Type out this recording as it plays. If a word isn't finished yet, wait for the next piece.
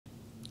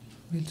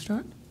We'll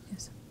start.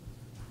 Yes.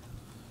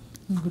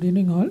 Good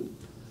evening, all.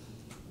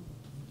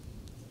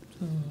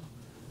 So,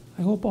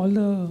 I hope all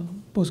the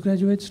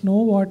postgraduates know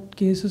what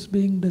case is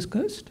being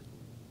discussed,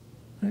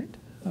 right?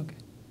 Okay.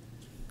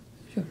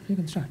 Sure, you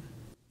can start.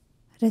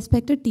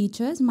 Respected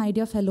teachers, my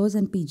dear fellows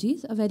and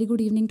PGs, a very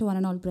good evening to one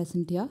and all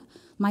present here.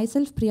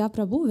 Myself, Priya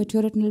Prabhu,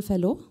 Vitreoretinal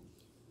Fellow.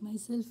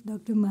 Myself,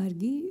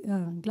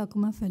 Dr.Margi,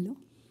 Glaucoma Fellow.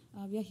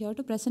 We are here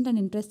to present an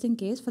interesting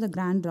case for the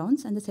grand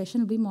rounds, and the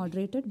session will be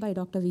moderated by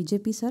Dr.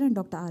 VJP sir and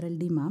Dr.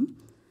 RLD ma'am.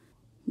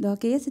 The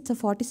case, it's a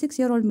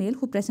 46-year-old male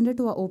who presented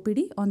to our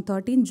OPD on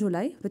 13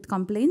 July with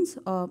complaints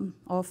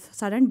of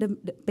sudden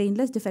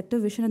painless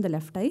defective vision in the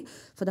left eye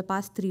for the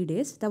past 3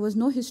 days. There was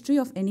no history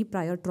of any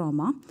prior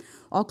trauma.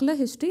 Ocular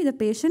history, the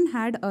patient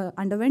had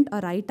underwent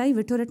a right eye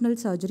vitreoretinal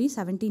surgery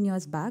 17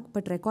 years back,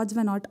 but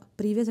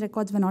previous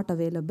records were not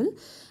available.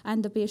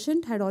 And the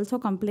patient had also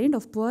complained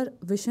of poor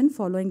vision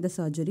following the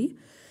surgery.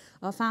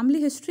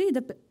 Family history,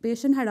 the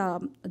patient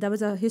there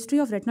was a history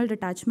of retinal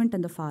detachment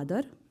in the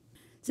father.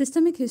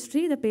 Systemic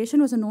history, the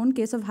patient was a known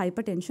case of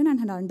hypertension and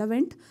had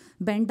underwent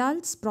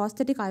Bendal's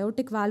prosthetic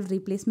aortic valve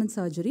replacement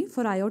surgery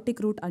for aortic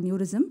root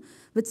aneurysm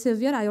with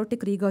severe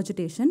aortic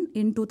regurgitation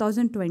in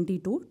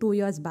 2022, 2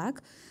 years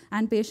back,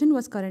 and patient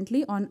was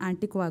currently on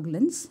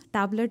anticoagulants,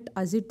 tablet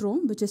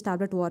azithromycin, which is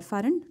tablet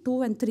warfarin,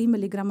 2 and 3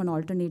 mg on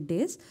alternate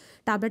days,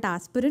 tablet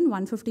aspirin,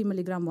 150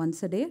 mg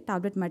once a day,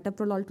 tablet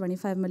metoprolol,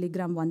 25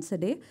 mg once a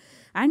day,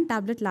 and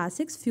tablet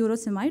Lasix,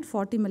 furosemide,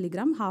 40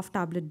 mg, half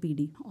tablet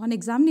BD. On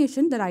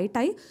examination, the right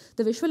eye,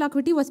 the visual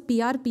acuity was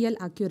PRPL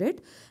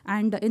accurate,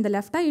 and in the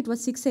left eye, it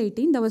was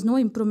 618. There was no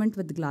improvement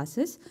with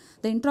glasses.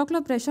 The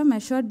intraocular pressure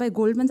measured by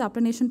Goldman's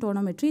applanation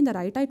tonometry, in the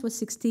right eye, it was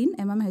 16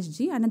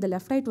 mmHg, and in the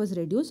left eye, it was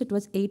reduced. It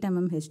was 8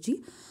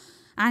 mmHg.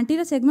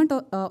 Anterior segment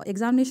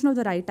examination of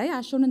the right eye,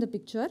 as shown in the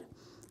picture,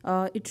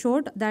 it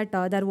showed that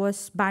there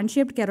was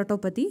band-shaped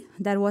keratopathy,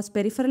 there was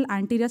peripheral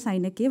anterior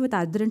synecdoche with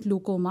adherent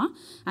leucoma,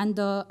 and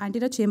the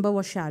anterior chamber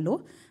was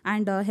shallow,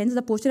 and hence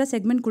the posterior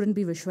segment couldn't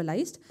be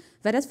visualized.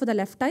 Whereas for the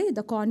left eye,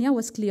 the cornea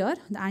was clear,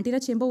 the anterior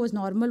chamber was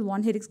normal,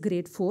 von Herrichs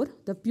grade 4,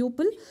 the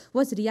pupil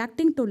was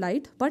reacting to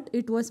light, but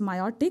it was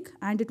myotic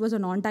and it was a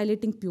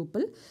non-dilating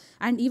pupil.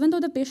 And even though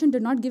the patient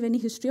did not give any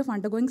history of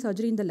undergoing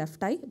surgery in the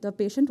left eye, the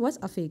patient was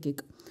aphakic.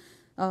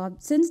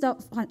 Since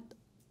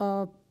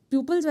the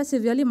pupils were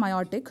severely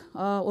myotic,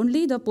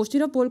 only the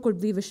posterior pole could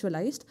be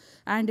visualized,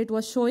 and it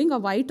was showing a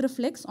white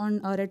reflex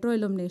on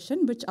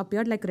retroillumination, which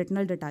appeared like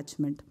retinal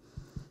detachment.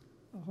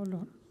 Hold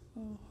on.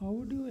 How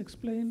would you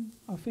explain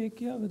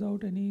aphakia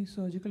without any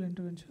surgical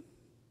intervention?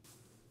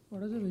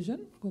 What is the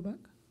vision? Go back.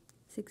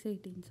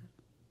 618, sir.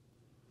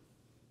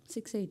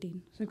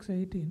 618.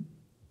 618.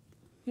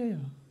 Yeah.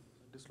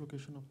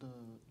 Dislocation of the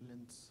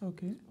lens.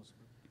 Okay.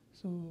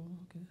 So,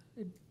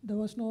 okay. There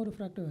was no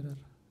refractive error.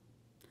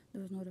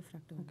 There was no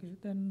refractive error. Okay,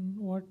 then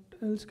what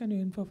else can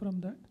you infer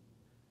from that?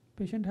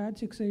 Patient had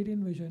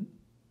 618 vision.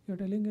 You're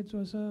telling it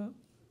was a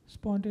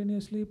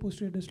spontaneously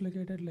posterior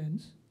dislocated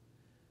lens,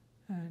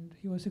 and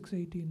he was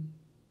 618.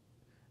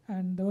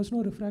 And there was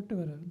no refractive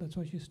error, that's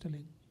what she's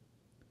telling.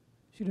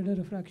 She did a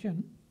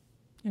refraction.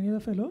 Any other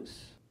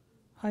fellows?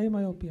 High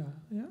myopia,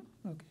 yeah?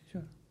 Okay,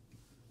 sure.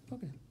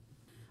 Okay.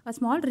 A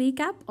small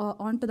recap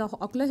onto the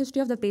ocular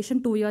history of the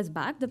patient 2 years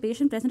back. The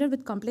patient presented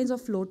with complaints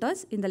of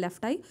floaters in the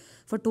left eye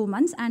for 2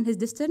 months, and his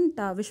distant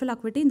visual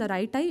acuity in the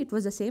right eye, it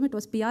was the same. It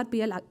was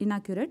PRPL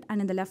inaccurate,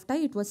 and in the left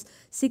eye, it was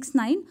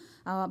 6.9,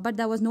 but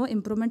there was no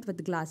improvement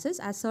with glasses.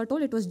 As Sir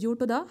told, it was due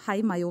to the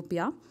high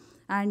myopia.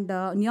 And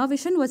near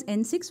vision was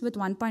N6 with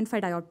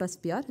 1.5 diopter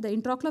sphere. The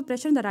intraocular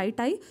pressure in the right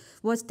eye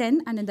was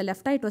 10, and in the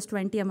left eye it was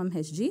 20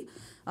 mmHg.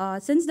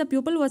 Since the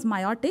pupil was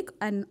myotic,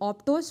 an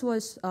optos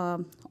was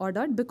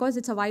ordered because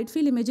it's a wide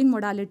field imaging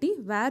modality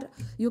where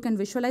you can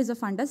visualize the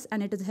fundus,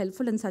 and it is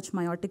helpful in such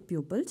myotic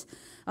pupils.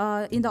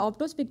 In the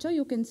optos picture,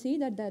 you can see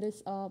that there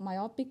is a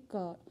myopic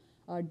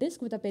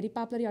disc with a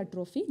peripapillary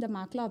atrophy. The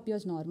macula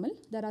appears normal.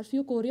 There are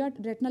few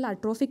chorioretinal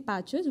atrophic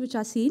patches which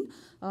are seen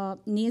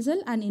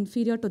nasal and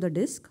inferior to the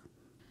disc.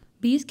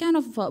 B scan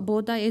of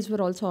both the eyes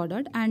were also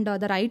ordered, and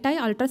the right eye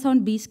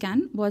ultrasound B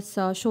scan was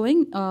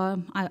showing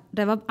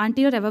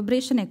anterior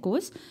reverberation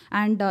echoes,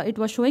 and it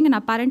was showing an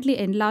apparently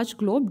enlarged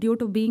globe due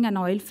to being an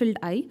oil-filled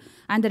eye,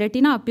 and the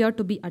retina appeared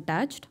to be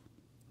attached.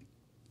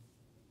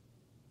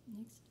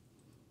 Next.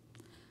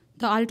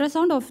 The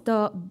ultrasound of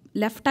the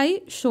left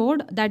eye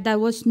showed that there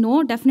was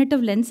no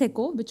definitive lens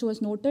echo, which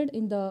was noted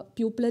in the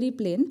pupillary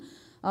plane.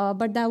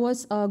 But there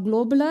was a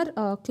globular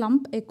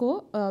clump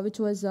echo, which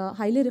was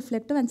highly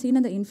reflective and seen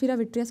in the inferior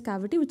vitreous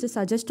cavity, which is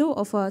suggestive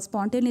of a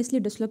spontaneously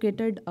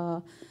dislocated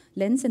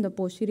lens in the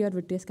posterior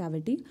vitreous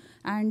cavity.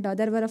 And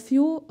there were a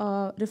few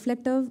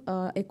reflective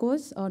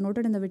echoes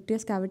noted in the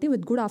vitreous cavity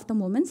with good after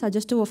movement,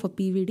 suggestive of a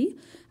PVD.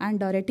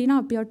 And retina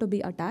appeared to be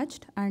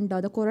attached, and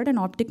the choroid and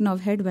optic nerve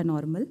head were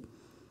normal.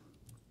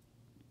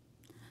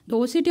 The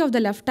OCT of the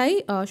left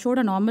eye showed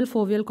a normal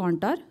foveal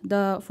contour.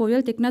 The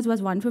foveal thickness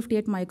was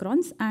 158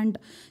 microns, and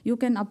you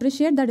can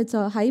appreciate that it's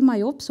a high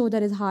myope, so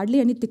there is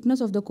hardly any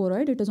thickness of the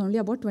choroid. It is only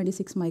about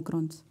 26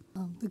 microns.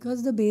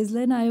 Because the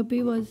baseline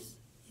IOP was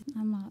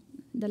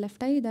The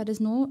left eye, there is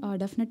no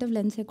definitive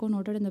lens echo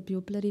noted in the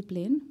pupillary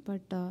plane,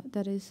 but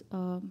there is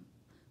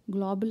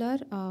globular,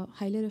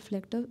 highly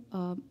reflective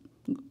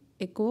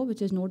echo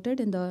which is noted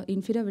in the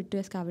inferior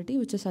vitreous cavity,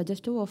 which is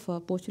suggestive of a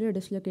posterior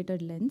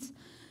dislocated lens.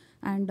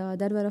 And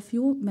there were a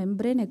few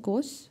membrane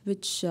echoes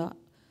which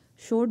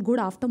showed good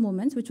after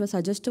movements, which were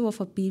suggestive of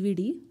a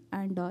PVD,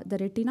 and the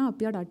retina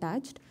appeared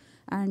attached,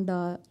 and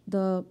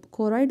the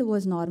choroid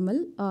was normal.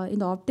 In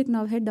the optic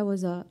nerve head, there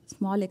was a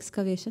small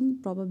excavation,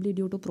 probably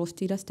due to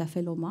posterior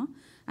staphyloma,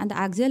 and the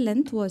axial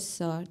length was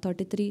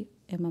 33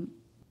 mm.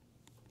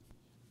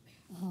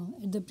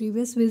 At the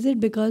previous visit,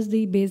 because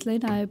the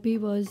baseline IOP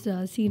was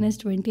seen as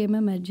 20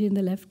 mm edge in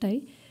the left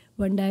eye,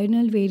 one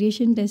diagonal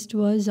variation test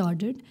was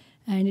ordered,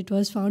 and it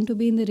was found to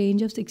be in the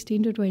range of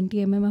 16 to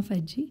 20 mm of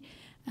edge.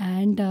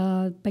 And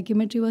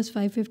pachymetry was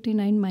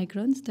 559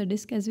 microns. The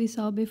disc, as we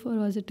saw before,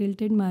 was a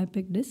tilted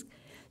myopic disc.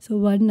 So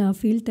one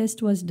field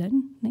test was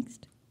done.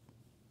 Next.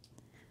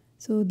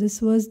 So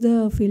this was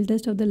the field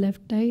test of the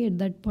left eye at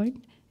that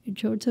point. It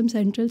showed some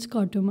central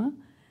scotoma,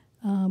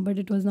 but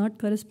it was not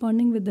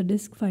corresponding with the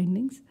disc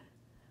findings.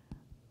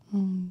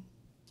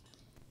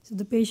 So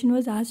the patient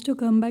was asked to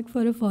come back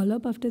for a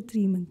follow-up after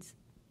 3 months.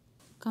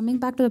 Coming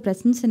back to the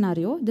present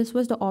scenario, this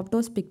was the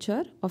optos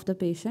picture of the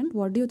patient.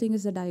 What do you think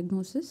is the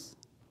diagnosis?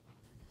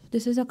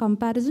 This is a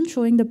comparison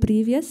showing the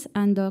previous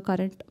and the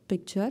current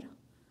picture.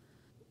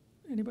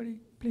 Anybody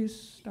please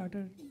start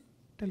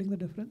telling the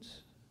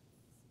difference?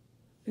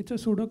 It's a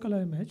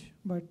pseudo-color image,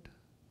 but...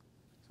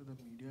 So the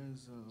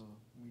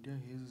media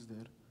haze is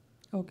there.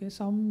 Okay,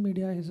 some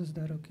media haze is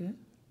there, okay.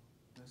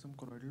 There's some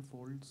choroidal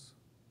folds.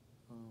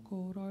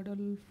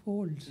 Choroidal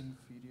folds.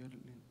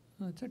 Inferiorly.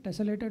 It's a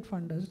tessellated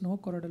fundus, no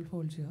choroidal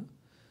folds here.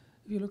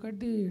 If you look at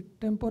the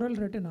temporal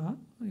retina,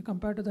 you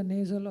compare to the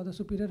nasal or the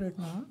superior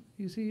retina,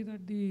 you see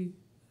that the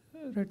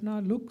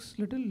retina looks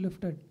little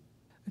lifted.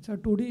 It's a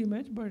 2D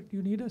image, but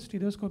you need a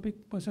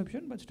stereoscopic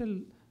perception, but still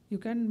you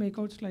can make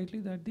out slightly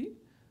that the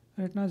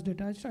retina is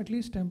detached, at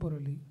least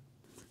temporally.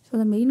 So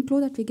the main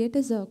clue that we get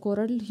is the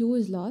choroidal hue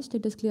is lost.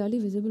 It is clearly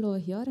visible over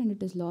here and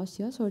it is lost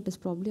here, so it is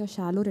probably a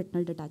shallow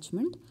retinal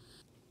detachment.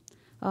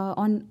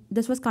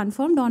 This was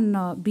confirmed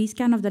on B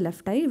scan of the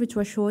left eye, which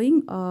was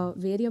showing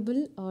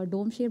variable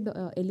dome-shaped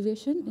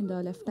elevation in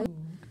the left eye.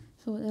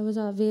 So there was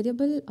a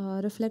variable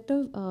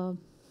reflective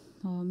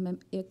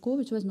echo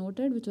which was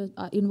noted, which was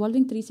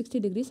involving 360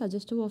 degrees,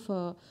 suggestive of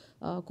a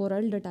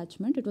choroidal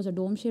detachment. It was a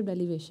dome-shaped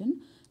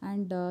elevation,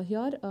 and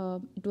here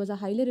it was a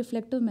highly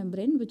reflective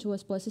membrane which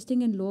was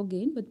persisting in low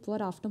gain with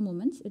poor after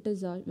movements. It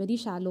is a very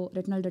shallow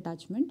retinal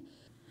detachment.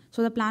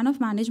 So the plan of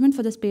management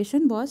for this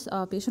patient was,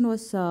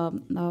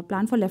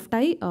 planned for left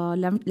eye,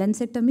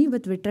 lensectomy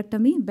with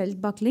vitrectomy, belt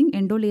buckling,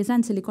 endolaser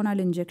and silicone oil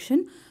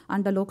injection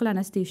under local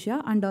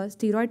anesthesia, and a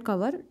steroid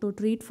cover to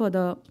treat for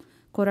the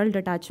choroidal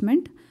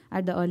detachment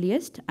at the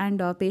earliest.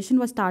 And patient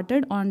was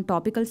started on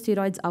topical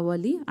steroids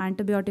hourly,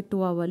 antibiotic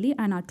 2 hourly,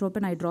 and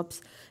atropine eye drops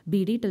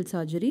BD till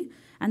surgery.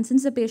 And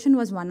since the patient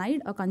was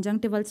one-eyed, a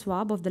conjunctival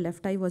swab of the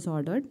left eye was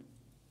ordered.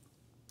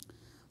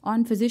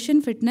 On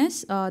physician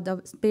fitness,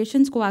 the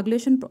patient's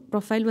coagulation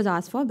profile was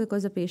asked for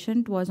because the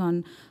patient was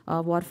on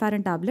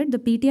warfarin tablet. The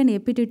PT and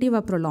APTT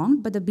were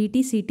prolonged, but the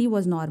BT-CT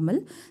was normal.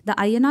 The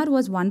INR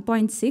was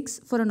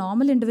 1.6. For a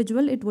normal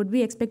individual, it would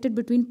be expected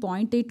between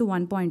 0.8 to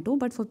 1.2,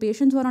 but for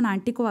patients who are on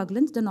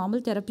anticoagulants, the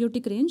normal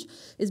therapeutic range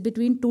is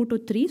between 2 to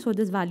 3, so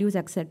this value is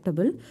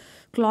acceptable.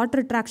 Clot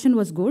retraction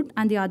was good,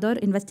 and the other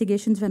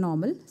investigations were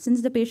normal.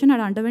 Since the patient had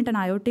underwent an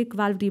aortic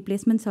valve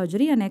replacement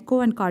surgery, an echo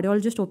and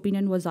cardiologist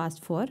opinion was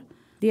asked for.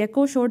 The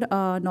echo showed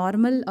a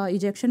normal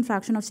ejection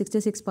fraction of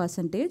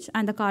 66%,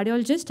 and the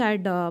cardiologist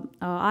had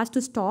asked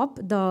to stop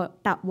the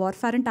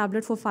warfarin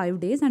tablet for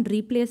 5 days and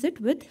replace it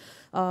with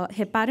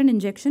heparin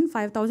injection,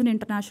 5,000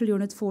 international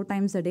units 4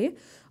 times a day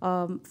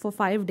for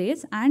 5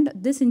 days. And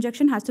this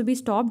injection has to be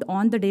stopped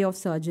on the day of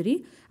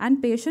surgery,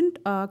 and patient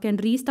can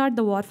restart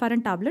the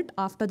warfarin tablet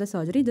after the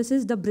surgery. This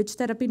is the bridge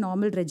therapy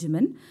normal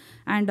regimen,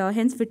 and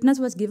hence fitness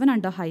was given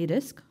under high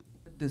risk.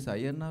 This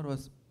INR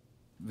was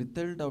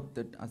withheld of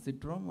that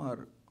acetrom,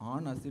 or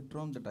on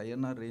acetrom that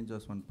INR range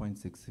was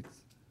 1.66?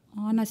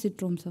 On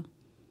acetrom, sir.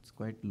 It's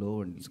quite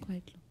low. It's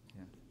quite low.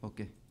 Yeah.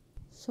 Okay.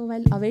 So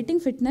while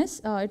awaiting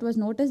fitness, it was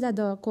noticed that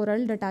the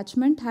choroidal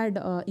detachment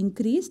had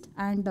increased,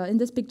 and in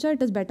this picture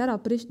it is better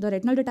the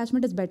retinal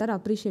detachment is better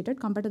appreciated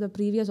compared to the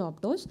previous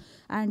optos,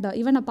 and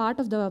even a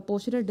part of the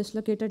posterior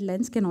dislocated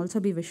lens can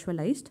also be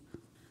visualized.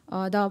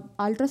 The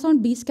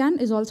ultrasound B scan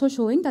is also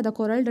showing that the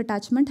choroidal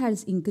detachment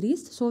has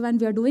increased. So when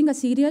we are doing a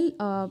serial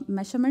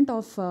measurement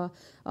of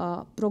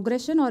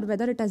progression, or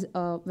whether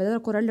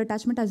the choroidal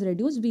detachment has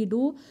reduced, we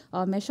do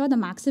measure the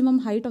maximum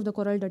height of the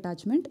choroidal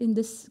detachment. In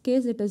this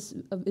case, it is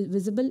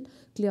visible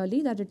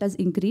clearly that it has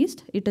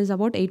increased. It is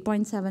about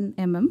 8.7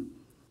 mm.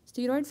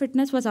 Steroid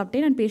fitness was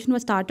obtained and patient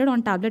was started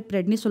on tablet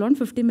prednisolone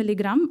 50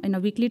 milligram in a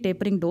weekly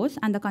tapering dose,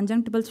 and the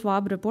conjunctival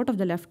swab report of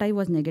the left eye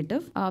was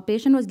negative.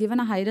 Patient was given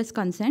a high-risk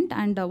consent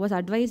and was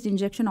advised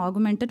injection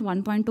augmented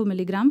 1.2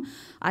 milligram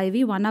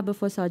IV 1 hour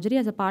before surgery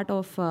as a part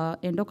of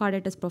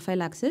endocarditis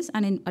prophylaxis,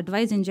 and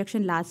advised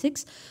injection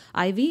Lasix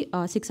IV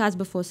 6 hours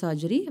before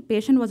surgery.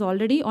 Patient was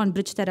already on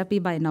bridge therapy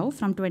by now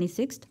from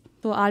 26th.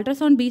 So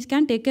ultrasound B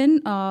scan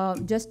taken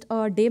just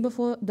a day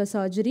before the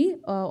surgery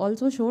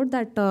also showed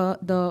that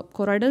the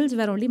choroidals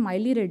were only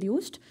mildly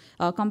reduced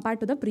compared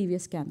to the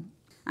previous scan.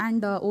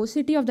 And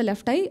OCT of the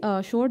left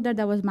eye showed that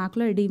there was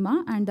macular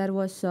edema and there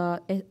was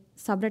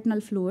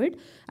subretinal fluid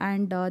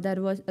and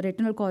there was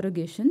retinal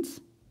corrugations.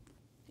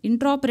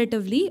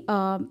 Intraoperatively,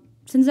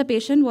 since the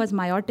patient was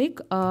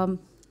myotic,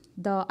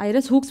 the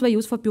iris hooks were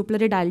used for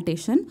pupillary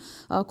dilatation.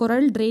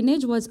 Choroidal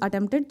drainage was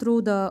attempted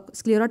through the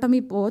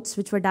sclerotomy ports,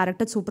 which were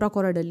directed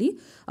suprachoroidally.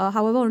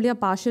 However, only a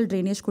partial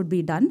drainage could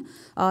be done.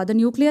 The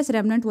nucleus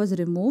remnant was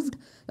removed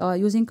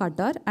using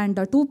cutter, and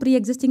 2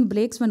 pre-existing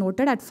breaks were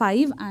noted at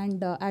 5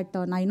 and at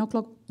 9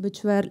 o'clock,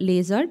 which were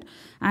lasered,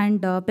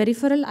 and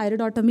peripheral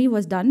iridotomy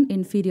was done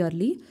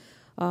inferiorly.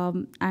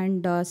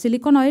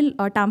 Silicone oil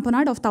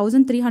tamponade of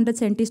 1300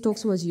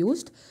 centistokes was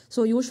used.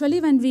 So usually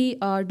when we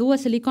do a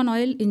silicone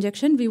oil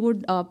injection, we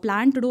would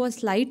plan to do a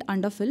slight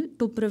underfill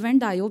to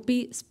prevent the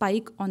IOP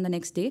spike on the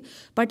next day.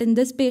 But in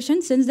this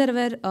patient, since there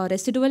were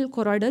residual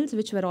choroidals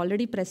which were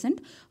already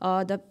present,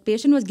 the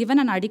patient was given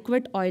an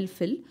adequate oil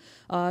fill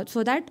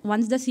so that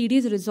once the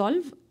CDs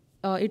resolve,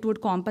 it would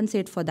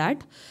compensate for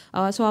that.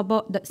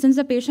 Since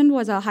the patient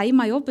was a high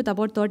myope with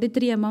about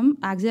 33 mm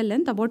axial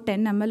length, about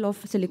 10 ml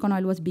of silicone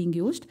oil was being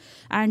used,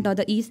 and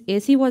the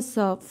AC was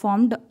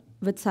formed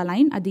with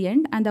saline at the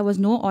end, and there was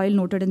no oil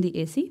noted in the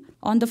AC.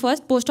 On the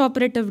first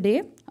post-operative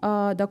day,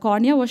 the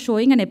cornea was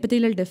showing an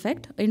epithelial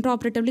defect.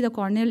 Intraoperatively, the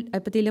corneal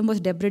epithelium was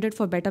debrided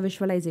for better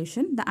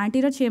visualization. The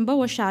anterior chamber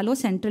was shallow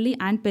centrally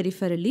and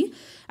peripherally,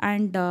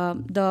 and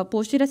the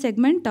posterior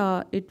segment,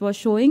 it was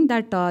showing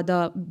that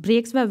the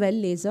breaks were well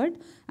lasered,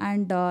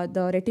 and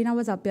the retina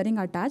was appearing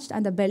attached,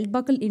 and the belt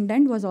buckle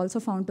indent was also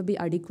found to be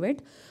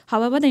adequate.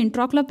 However, the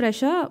intraocular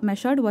pressure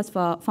measured was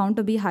found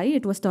to be high.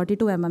 It was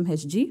 32 mm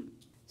Hg.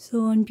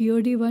 So on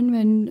POD1,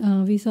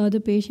 when we saw the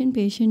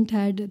patient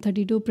had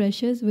 32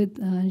 pressures with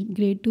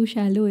grade 2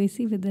 shallow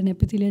AC with an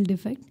epithelial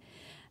defect,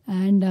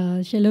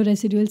 and shallow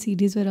residual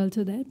CDs were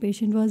also there.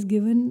 Patient was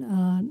given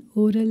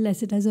oral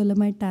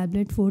acetazolamide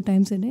tablet 4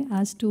 times a day,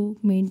 asked to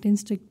maintain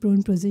strict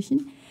prone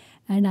position,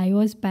 and I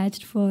was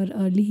patched for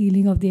early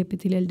healing of the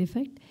epithelial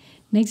defect.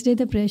 Next day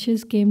the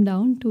pressures came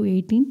down to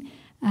 18,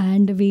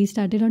 and we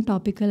started on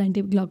topical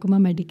anti-glaucoma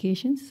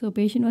medications. So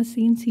patient was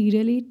seen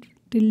serially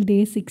till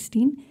day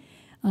 16.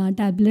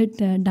 Tablet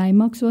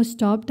Dimox was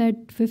stopped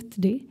at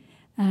 5th day,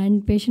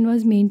 and patient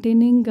was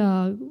maintaining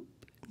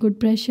good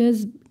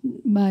pressures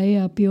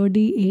by POD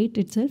 8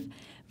 itself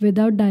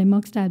without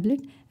Dimox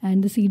tablet,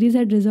 and the CDs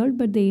had resolved,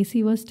 but the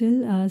AC was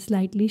still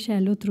slightly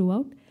shallow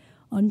throughout.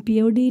 On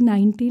POD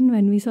 19,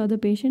 when we saw the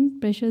patient,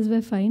 pressures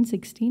were fine,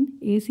 16.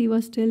 AC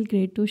was still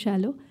grade 2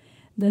 shallow.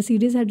 The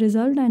CDs had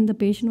resolved, and the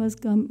patient was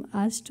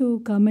asked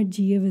to come at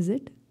GA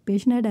visit.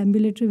 Patient had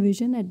ambulatory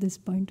vision at this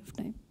point of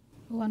time.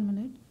 1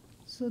 minute.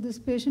 So this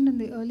patient in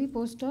the early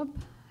post-op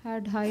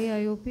had high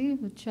IOP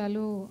with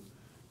shallow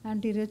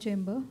anterior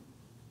chamber.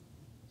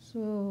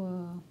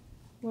 So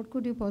what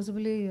could you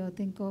possibly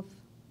think of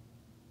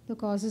the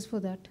causes for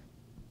that?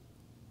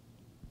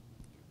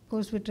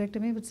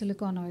 Post-vitrectomy with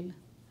silicone oil,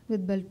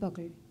 with belt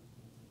buckle,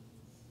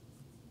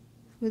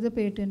 with a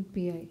patent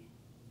PI.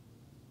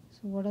 So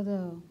what are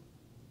the...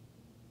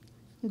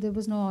 So there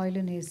was no oil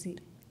in AC.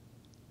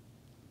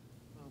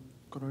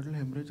 Choroidal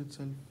hemorrhage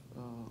itself.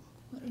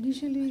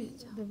 Initially,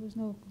 there was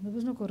no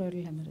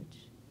choroidal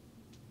hemorrhage.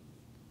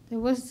 There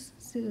was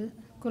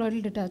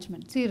choroidal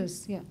detachment,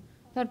 serous, yeah.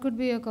 That could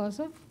be a cause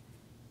of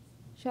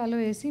shallow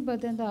AC,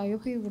 but then the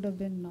IOP would have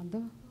been on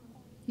the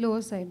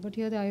lower side. But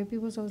here the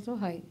IOP was also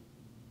high.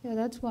 Yeah,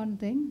 that's one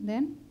thing.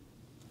 Then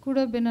could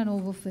have been an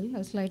overfill,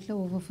 a slightly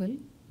overfill.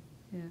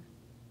 Yeah.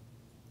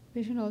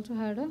 Patient also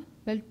had a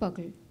belt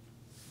buckle.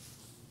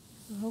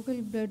 So how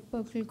can belt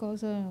buckle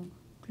cause a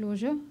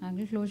closure,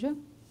 angle closure?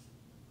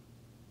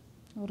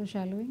 Or a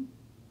shallowing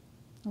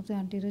of the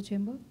anterior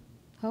chamber?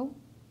 How?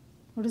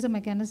 What is the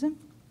mechanism?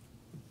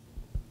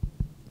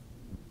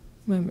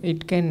 Ma'am,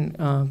 it can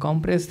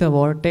compress the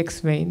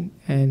vortex vein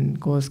and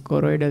cause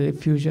choroidal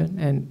effusion,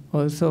 and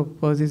also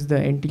causes the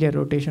anterior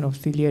rotation of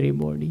ciliary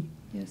body.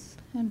 Yes,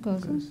 and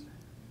causes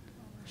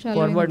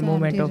shallowing forward of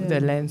movement of the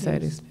anterior, lens yes.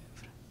 iris.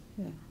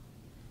 Yeah.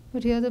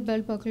 But here the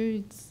belt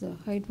buckle's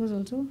height was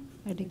also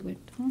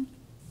adequate. Huh?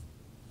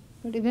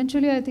 But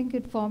eventually I think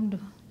it formed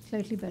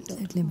slightly better.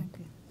 Slightly better.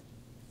 Okay.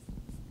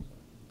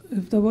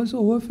 If there was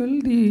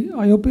overfill, the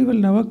IOP will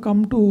never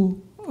come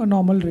to a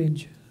normal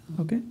range.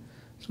 Okay,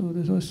 so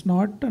this was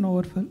not an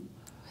overfill.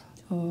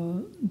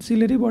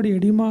 Ciliary body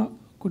edema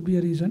could be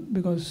a reason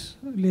because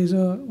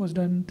laser was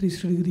done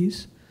 360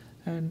 degrees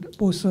and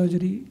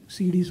post-surgery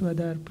CDs were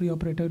there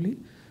preoperatively.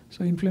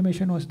 So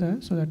inflammation was there,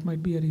 so that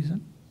might be a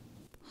reason.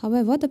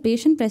 However, the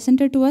patient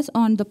presented to us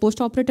on the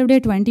post-operative day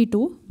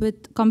 22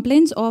 with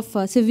complaints of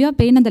severe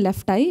pain in the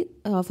left eye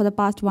for the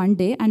past 1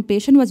 day, and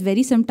patient was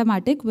very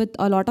symptomatic with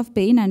a lot of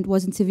pain and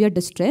was in severe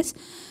distress.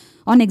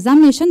 On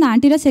examination, the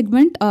anterior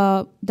segment,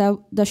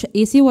 the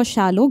AC was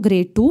shallow,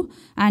 grade 2,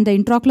 and the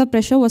intraocular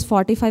pressure was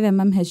 45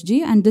 mm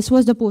Hg, and this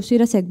was the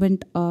posterior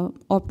segment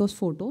optos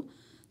photo.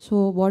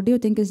 So what do you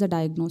think is the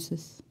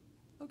diagnosis?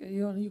 Okay,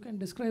 you can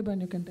describe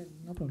and you can tell,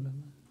 no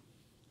problem.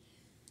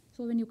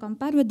 So when you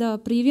compare with the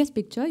previous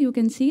picture, you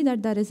can see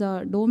that there is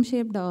a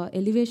dome-shaped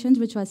elevations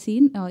which were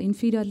seen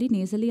inferiorly,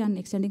 nasally, and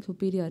extending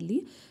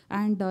superiorly.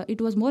 And it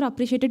was more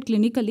appreciated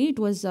clinically. It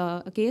was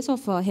a case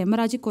of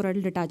hemorrhagic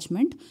choroidal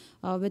detachment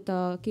with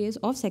a case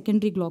of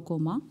secondary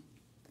glaucoma.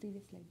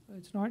 Previous slide.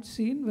 It's not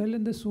seen well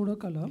in the pseudo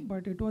color,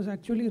 but it was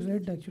actually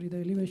red. Actually, the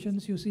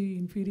elevations you see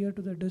inferior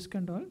to the disc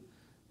and all,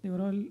 they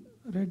were all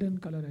red in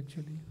color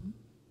actually.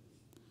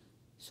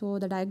 So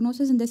the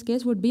diagnosis in this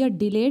case would be a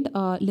delayed,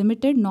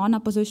 limited,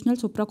 non-oppositional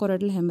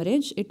suprachoroidal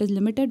hemorrhage. It is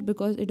limited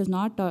because it is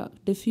not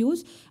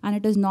diffuse, and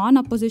it is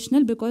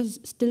non-oppositional because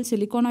still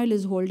silicone oil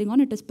is holding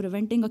on. It is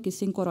preventing a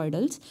kissing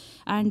choroidals,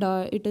 and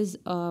it is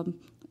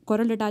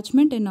choroidal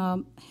detachment in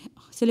a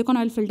silicone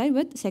oil filled eye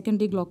with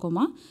secondary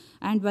glaucoma.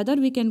 And whether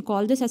we can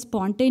call this as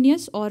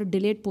spontaneous or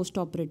delayed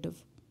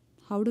post-operative.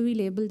 How do we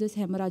label this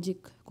hemorrhagic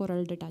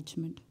choroidal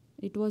detachment?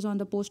 It was on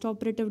the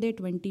post-operative day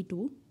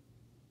 22.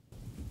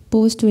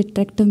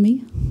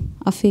 Post-vitrectomy,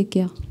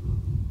 aphakia.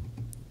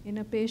 In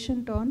a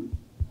patient on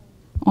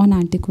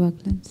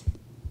anticoagulants.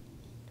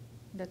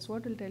 That's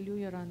what will tell you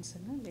your answer,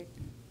 no?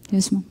 Later.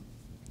 Yes, ma'am.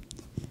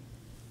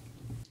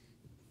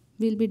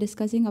 We'll be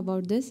discussing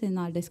about this in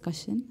our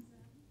discussion.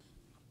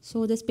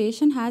 So this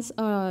patient has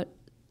a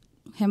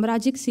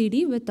hemorrhagic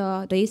CD with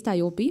a raised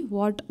IOP.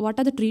 What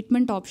are the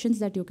treatment options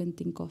that you can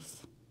think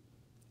of?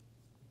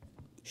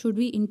 Should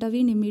we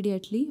intervene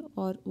immediately,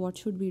 or what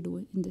should we do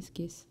in this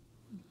case?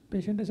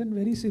 Patient is in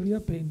very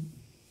severe pain.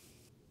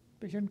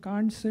 Patient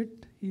can't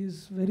sit. He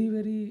is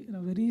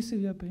very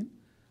severe pain.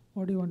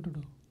 What do you want to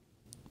do?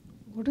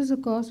 What is the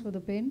cause for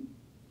the pain?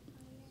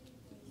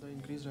 The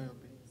increased IOP.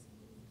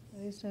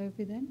 Raised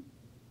IOP then?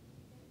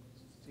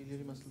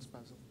 Ciliary muscle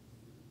spasm.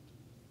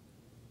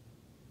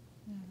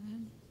 Yeah,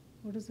 and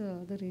what is the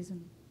other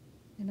reason?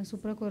 In a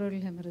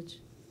suprachoroidal hemorrhage?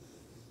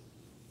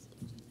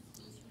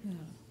 Yeah.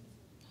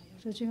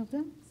 Stretching of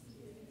the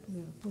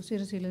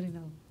posterior ciliary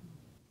nerve.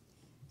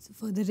 So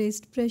for the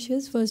raised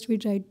pressures, first we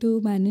tried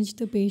to manage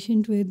the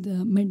patient with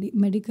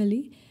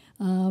medically.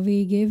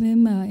 We gave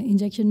him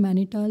injection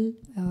mannitol,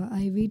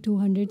 IV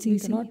 200 cc. We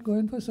cannot go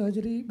in for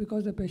surgery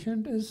because the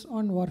patient is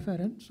on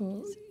warfarin.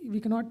 So we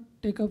cannot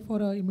take up for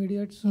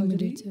immediate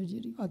surgery.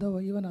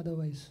 Even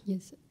otherwise.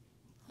 Yes, sir.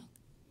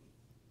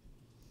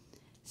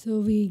 So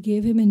we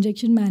gave him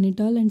injection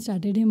mannitol and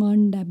started him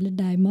on tablet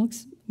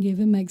Diamox, gave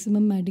him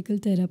maximum medical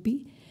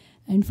therapy.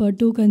 And for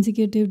 2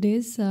 consecutive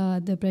days,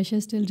 the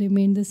pressure still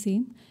remained the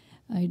same.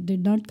 It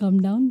did not come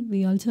down.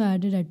 We also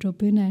added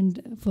atropine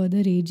and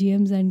further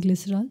AGMs and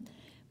glycerol,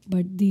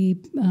 but the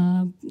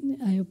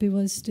IOP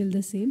was still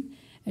the same.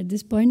 At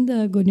this point,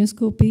 the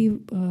gonioscopy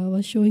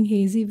was showing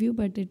hazy view,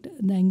 but the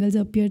angles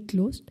appeared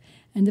closed,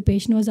 and the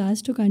patient was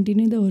asked to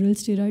continue the oral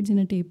steroids in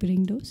a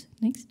tapering dose.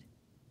 Next.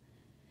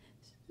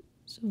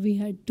 So we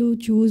had to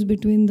choose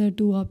between the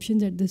 2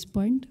 options at this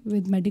point.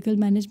 With medical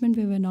management,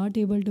 we were not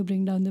able to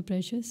bring down the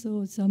pressure,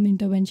 so some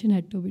intervention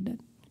had to be done.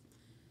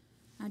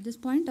 At this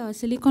point,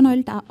 silicone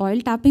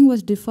oil tapping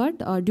was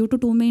deferred due to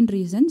 2 main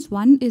reasons.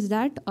 One is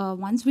that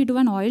once we do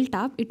an oil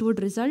tap, it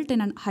would result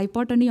in an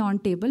hypotony on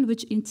table,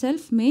 which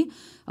itself may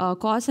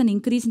cause an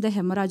increase in the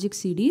hemorrhagic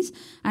CDs.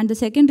 And the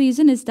second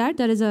reason is that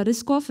there is a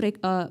risk of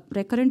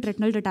recurrent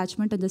retinal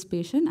detachment in this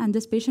patient, and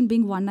this patient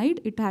being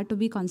one-eyed, it had to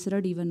be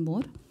considered even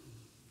more.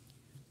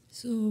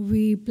 So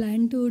we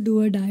plan to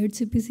do a diode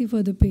CPC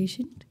for the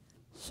patient.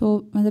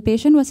 So when the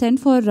patient was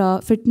sent for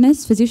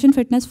physician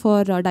fitness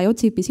for diode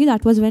CPC,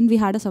 that was when we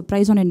had a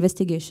surprise on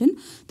investigation.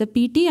 The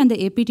PT and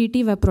the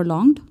APTT were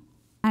prolonged,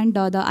 and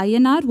the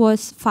INR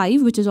was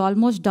 5, which is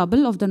almost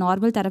double of the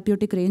normal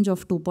therapeutic range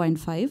of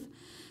 2.5.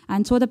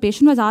 And so the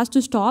patient was asked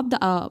to stop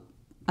the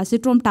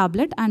acitrome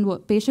tablet,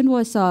 and patient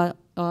was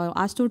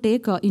asked to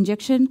take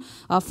injection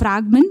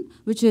fragmin,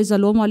 which is a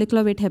low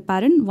molecular weight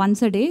heparin,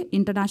 once a day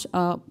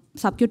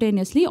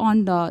subcutaneously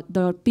on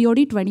the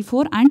POD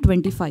 24 and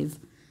 25.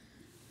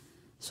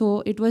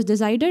 So it was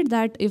decided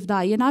that if the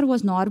INR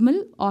was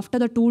normal after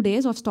the 2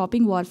 days of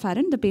stopping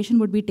warfarin, the patient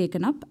would be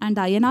taken up, and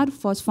the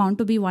INR was found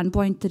to be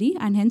 1.3,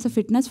 and hence a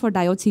fitness for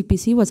diode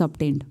CPC was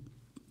obtained.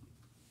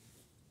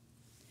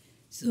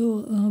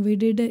 So we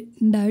did a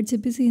diode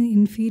CPC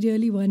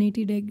inferiorly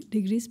 180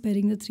 degrees,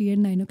 sparing the 3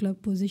 and 9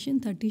 o'clock position.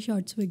 30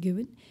 shots were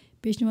given.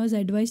 Patient was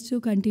advised to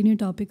continue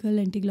topical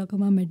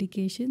anti-glaucoma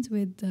medications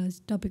with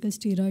topical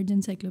steroids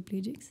and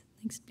cycloplegics.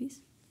 Next,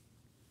 please.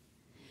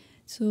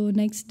 So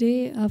next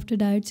day after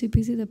diode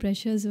CPC, the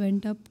pressures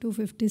went up to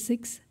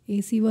 56.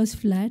 AC was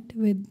flat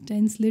with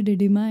tense lid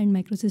edema and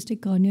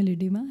macrocystic corneal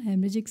edema.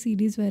 Hemorrhagic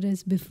CDs were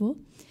as before.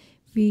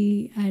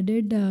 We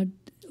added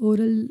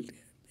oral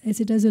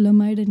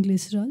acetazolamide and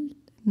glycerol.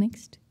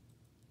 Next.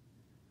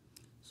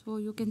 So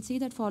you can see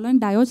that following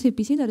diode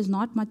CPC, there is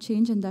not much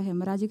change in the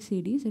hemorrhagic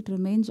CDs. It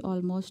remains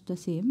almost the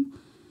same.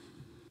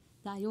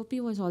 The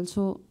IOP was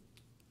also,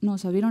 no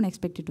sir, we don't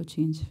expect it to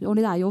change.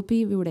 Only the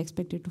IOP we would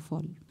expect it to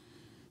fall.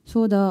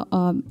 So the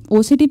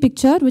OCT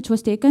picture, which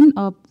was taken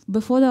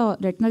before the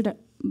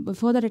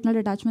retinal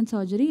detachment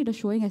surgery, it is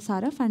showing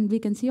SRF, and we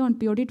can see on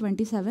POD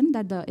 27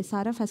 that the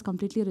SRF has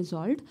completely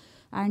resolved.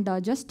 And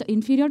just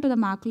inferior to the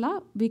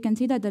macula, we can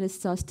see that there is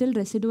still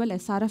residual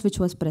SRF which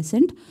was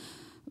present,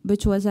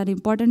 which was an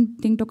important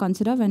thing to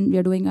consider when we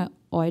are doing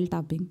oil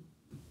tapping.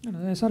 No,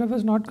 the SRF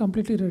is not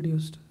completely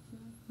reduced.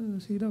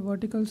 See the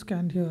vertical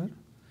scan here.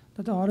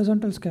 That's a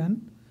horizontal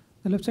scan.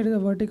 The left side is a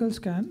vertical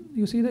scan.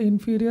 You see the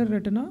inferior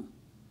retina.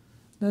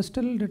 There's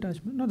still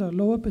detachment. No, the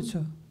lower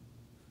picture.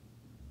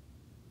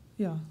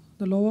 Yeah,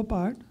 the lower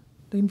part,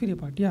 the inferior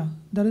part. Yeah,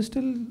 there is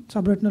still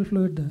subretinal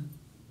fluid there.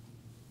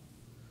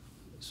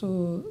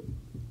 So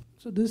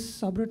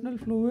this subretinal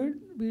fluid,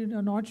 we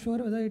are not sure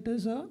whether it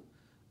is a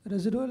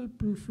residual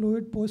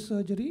fluid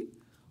post-surgery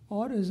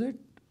or is it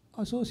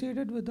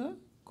associated with a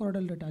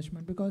choroidal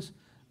detachment, because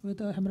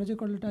with a hemorrhagic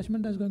choroidal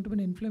detachment there's going to be an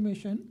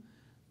inflammation.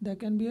 There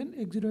can be an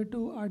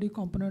exudative RD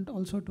component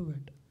also to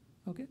it.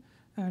 Okay,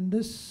 and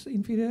this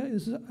inferior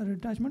is a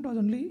detachment was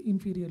only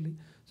inferiorly.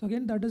 So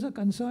again, that is a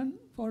concern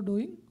for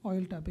doing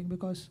oil tapping,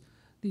 because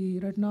the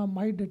retina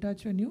might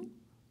detach when you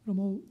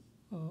remove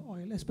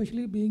oil,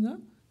 especially being a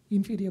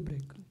inferior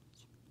break.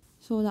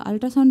 So the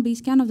ultrasound B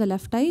scan of the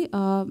left eye,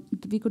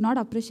 we could not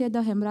appreciate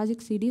the hemorrhagic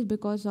CDs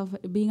because of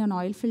being an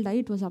oil-filled eye.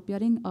 It was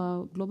appearing,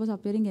 globe was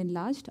appearing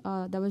enlarged.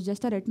 There was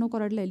just a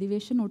retinochoroidal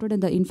elevation noted in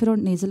the inferior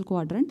nasal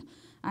quadrant,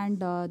 and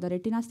the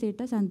retina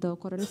status and the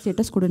choroidal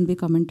status couldn't be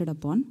commented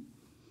upon.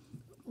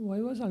 Why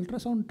was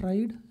ultrasound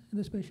tried in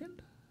this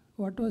patient?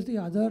 What was the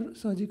other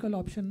surgical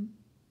option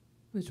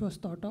which was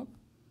thought of?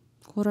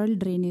 Choroidal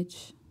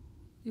drainage.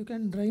 You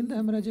can drain the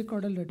hemorrhagic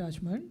choroidal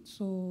detachment.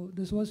 So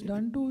this was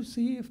done to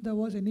see if there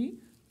was any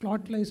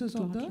clot lysis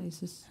of the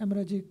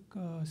hemorrhagic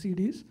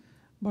CDs.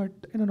 But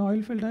in an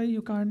oil-filled eye,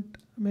 you can't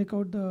make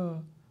out the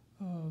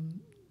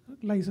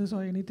lysis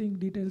or anything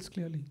details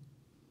clearly.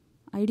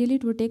 Ideally,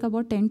 it would take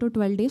about 10 to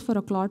 12 days for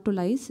a clot to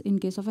lyse in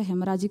case of a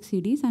hemorrhagic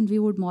CDs, and we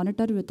would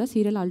monitor with a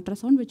serial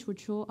ultrasound which would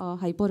show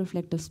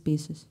hyporeflective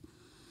spaces,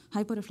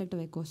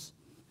 hyporeflective echoes.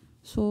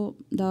 So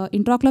the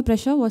intraocular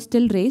pressure was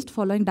still raised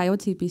following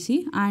diode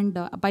CPC, and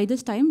by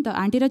this time the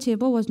anterior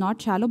chamber was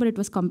not shallow but it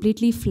was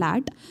completely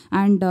flat,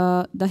 and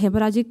the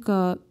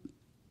hemorrhagic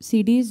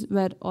CDs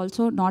were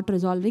also not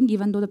resolving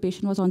even though the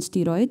patient was on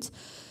steroids.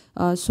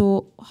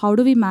 So how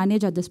do we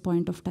manage at this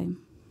point of time?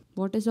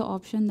 What is the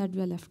option that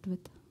we are left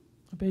with?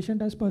 The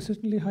patient has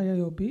persistently high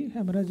IOP,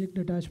 hemorrhagic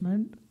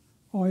detachment,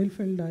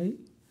 oil-filled eye,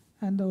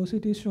 and the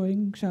OCT is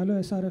showing shallow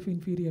SRF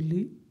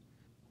inferiorly.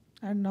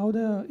 And now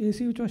the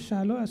AC, which was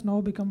shallow, has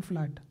now become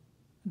flat.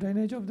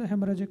 Drainage of the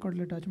hemorrhagic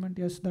choroidal detachment,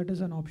 yes, that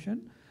is an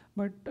option.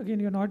 But again,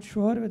 you're not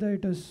sure whether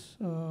it is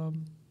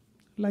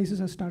lysis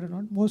has started or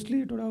not.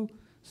 Mostly it would have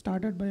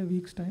started by a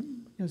week's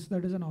time. Yes,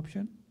 that is an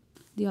option.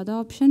 The other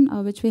option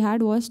which we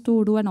had was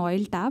to do an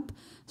oil tap.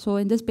 So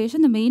in this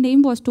patient, the main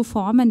aim was to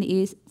form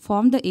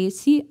the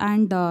AC,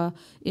 and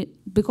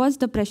because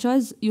the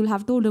pressures, you'll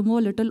have to remove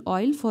a little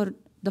oil for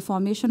the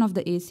formation of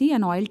the AC,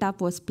 and oil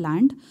tap was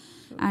planned.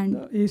 So and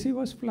the AC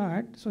was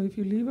flat, so if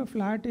you leave a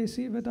flat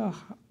AC with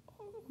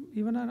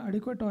even an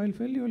adequate oil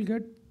fill, you will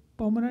get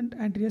permanent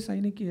anterior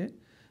synechia.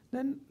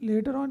 Then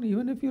later on,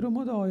 even if you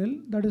remove the oil,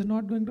 that is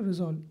not going to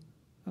resolve.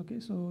 Okay,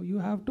 so you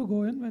have to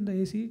go in when the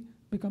AC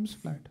becomes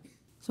flat.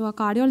 So a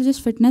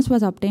cardiologist fitness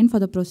was obtained for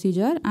the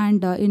procedure,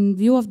 and in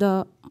view of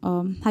the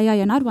high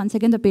INR, once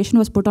again the patient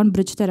was put on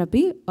bridge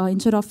therapy.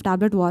 Instead of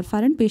tablet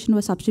warfarin, patient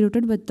was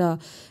substituted with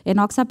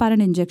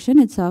enoxaparin injection.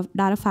 It's a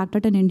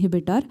darafactorin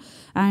inhibitor,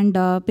 and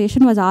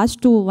patient was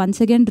asked to once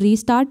again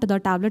restart the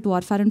tablet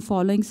warfarin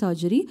following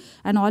surgery.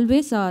 And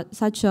always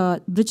such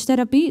bridge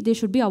therapy, they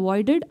should be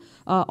avoided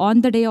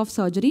on the day of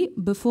surgery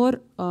before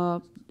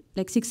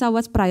like 6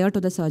 hours prior to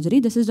the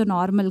surgery. This is the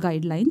normal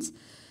guidelines.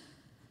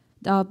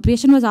 The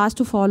patient was asked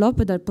to follow up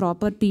with a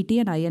proper PT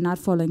and INR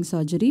following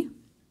surgery.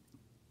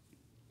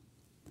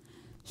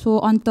 So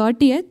on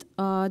 30th,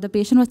 the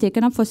patient was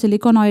taken up for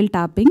silicone oil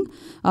tapping.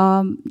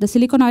 The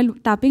silicone oil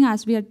tapping,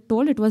 as we had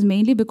told, it was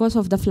mainly because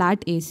of the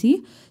flat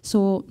AC.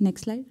 So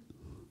next slide.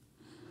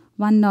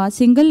 One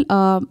single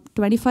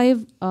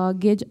 25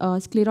 gauge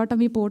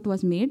sclerotomy port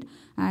was made,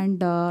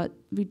 and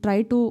we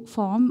tried to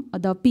form,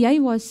 the PI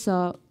was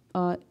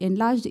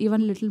enlarged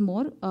even a little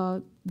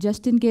more,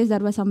 just in case there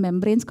were some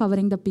membranes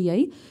covering the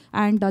PI,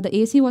 and the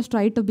AC was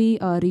tried to be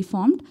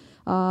reformed,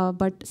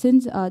 but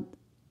since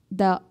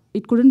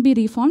it couldn't be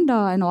reformed,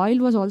 an oil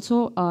was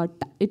also,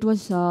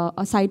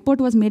 a side port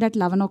was made at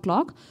 11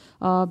 o'clock.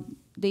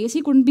 The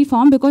AC couldn't be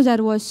formed because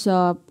there was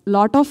a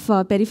lot of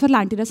peripheral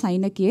anterior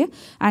synechia,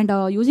 and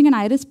using an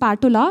iris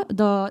spatula,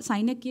 the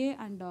synechia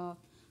and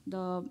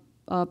the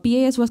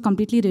PAS was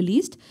completely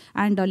released,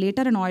 and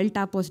later an oil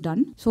tap was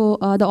done. So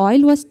the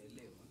oil was...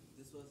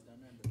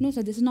 No,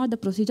 sir, this is not the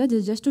procedure. This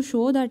is just to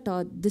show that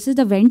this is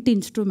the vent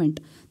instrument.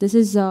 This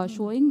is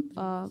showing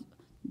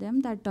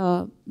them that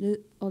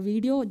a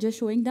video just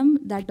showing them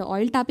that the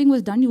oil tapping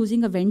was done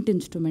using a vent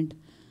instrument.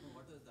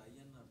 What was the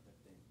INR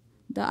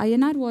that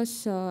time? The INR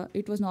was,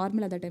 it was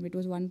normal at that time. It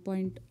was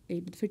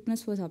 1.8.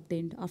 Fitness was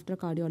obtained after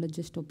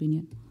cardiologist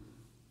opinion.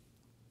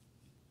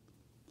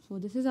 So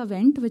this is a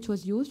vent which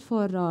was used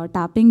for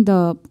tapping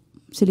the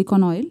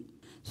silicone oil.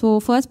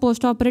 So first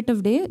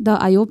post-operative day, the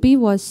IOP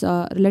was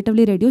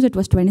relatively reduced. It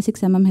was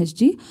 26 mm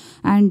Hg.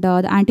 And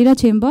the anterior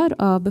chamber,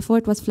 before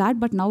it was flat,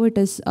 but now it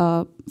is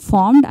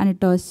formed and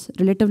it was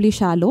relatively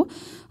shallow.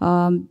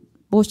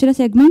 Posterior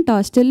segment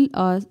still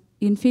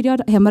inferior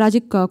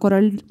hemorrhagic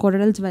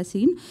corridals were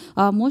seen.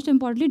 Most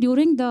importantly,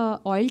 during the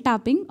oil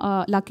tapping,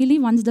 luckily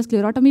once the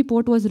sclerotomy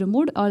port was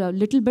removed, a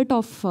little bit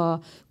of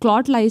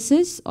clot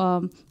lysis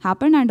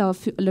happened, and a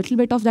little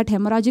bit of that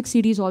hemorrhagic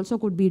CDs also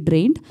could be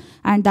drained,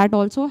 and that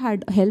also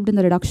had helped in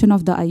the reduction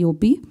of the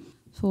IOP.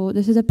 So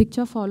this is a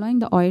picture following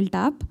the oil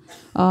tap.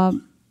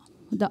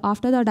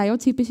 After the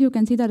diode CPC, you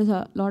can see there is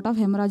a lot of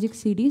hemorrhagic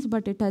CDs,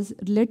 but it has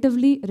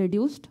relatively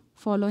reduced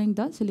following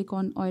the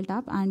silicone oil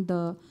tap and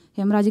the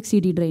hemorrhagic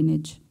CD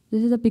drainage.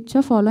 This is a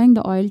picture following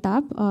the oil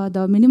tap.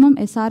 The minimum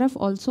SRF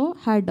also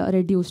had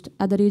reduced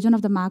at the region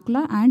of the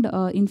macula and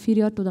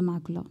inferior to the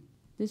macula.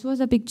 This was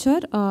a picture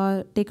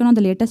taken on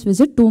the latest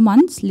visit 2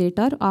 months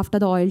later after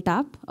the oil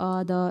tap.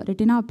 The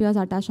retina appears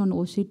attached on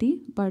OCT,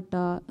 but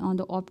on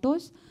the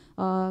optos,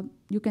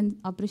 you can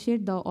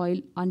appreciate the oil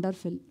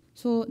underfill.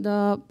 So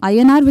the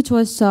INR, which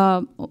was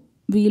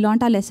we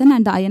learnt our lesson,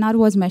 and the INR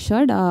was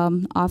measured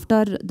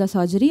after the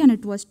surgery, and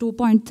it was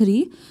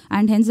 2.3,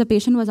 and hence the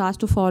patient was asked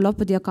to follow up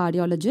with their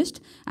cardiologist.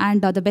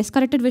 And the best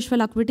corrected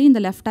visual acuity in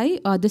the left eye,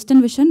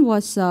 distant vision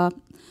was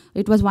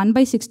it was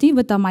 1/60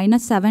 with a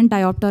 -7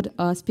 diopter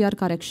sphere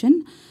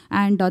correction,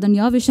 and the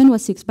near vision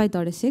was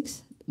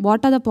 6/36.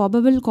 What are the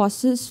probable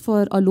causes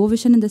for a low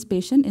vision in this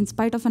patient in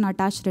spite of an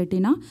attached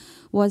retina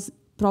was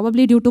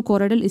probably due to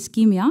choroidal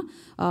ischemia,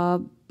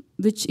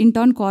 which in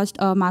turn caused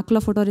macular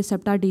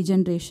photoreceptor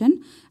degeneration.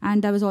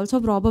 And there was also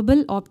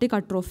probable optic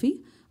atrophy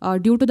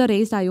due to the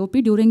raised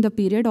IOP during the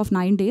period of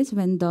 9 days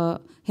when the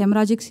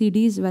hemorrhagic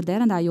CDs were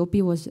there and the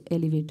IOP was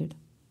elevated.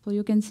 So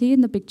you can see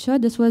in the picture,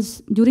 this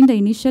was during the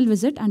initial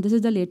visit, and this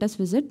is the latest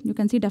visit. You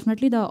can see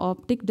definitely the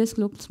optic disc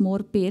looks more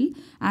pale,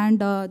 and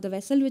the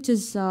vessel which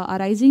is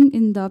arising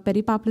in the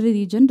peripapillary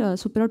region, the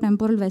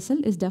superiotemporal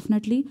vessel, is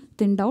definitely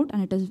thinned out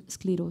and it is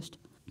sclerosed.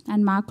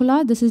 And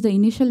macula, this is the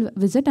initial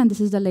visit and this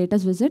is the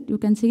latest visit. You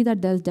can see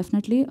that there is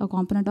definitely a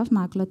component of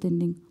macular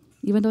thinning,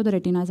 even though the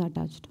retina is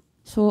attached.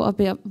 So a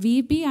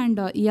VEP and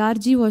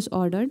ERG was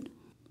ordered.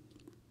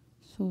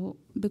 So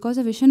because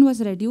the vision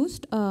was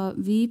reduced,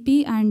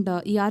 VEP and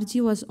ERG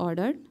was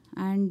ordered,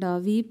 and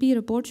VEP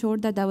report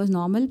showed that there was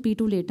normal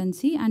P2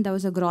 latency and there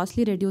was a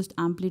grossly reduced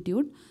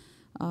amplitude,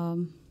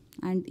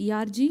 and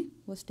ERG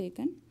was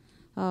taken,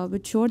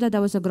 which showed that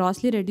there was a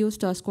grossly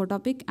reduced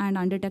scotopic and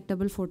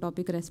undetectable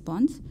photopic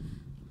response,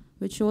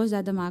 which shows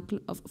that the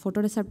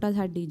photoreceptors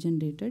had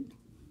degenerated.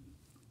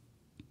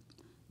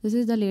 This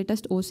is the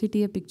latest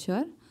OCTA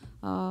picture.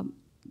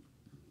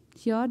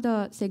 Here the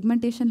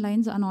segmentation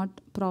lines are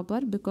not proper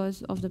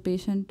because of the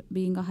patient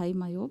being a high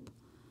myope.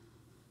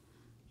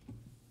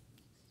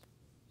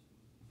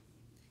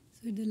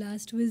 So in the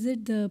last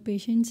visit, the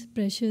patient's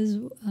pressures,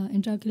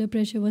 intraocular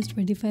pressure was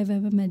 25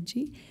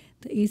 mmHg.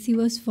 The AC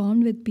was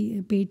formed with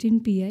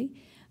patent PI,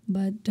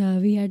 but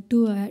we had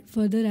to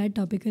further add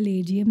topical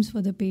AGMs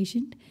for the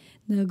patient.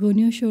 The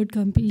gonio showed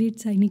complete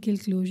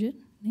synechial closure.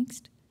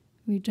 Next.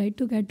 We tried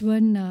to get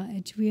one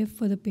HVF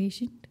for the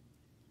patient.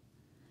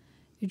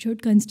 It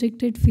showed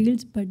constricted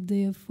fields, but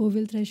the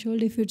foveal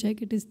threshold, if you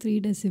check, it is 3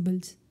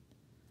 decibels.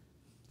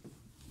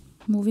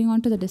 Moving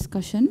on to the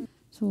discussion.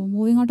 So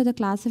moving on to the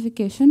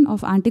classification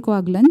of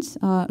anticoagulants,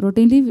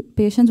 routinely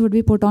patients would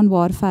be put on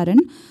warfarin,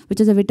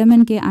 which is a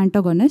vitamin K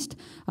antagonist,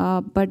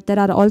 but there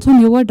are also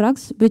newer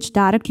drugs which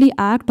directly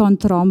act on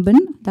thrombin,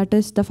 that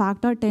is the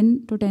factor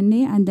 10 to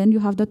 10A, and then you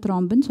have the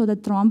thrombin. So the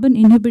thrombin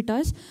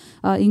inhibitors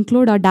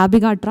include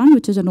dabigatran,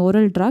 which is an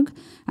oral drug,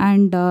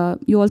 and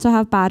you also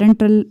have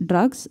parenteral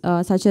drugs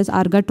such as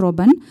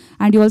argatroban,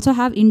 and you also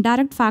have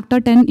indirect factor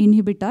 10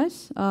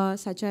 inhibitors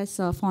such as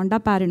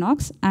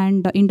fondaparinux,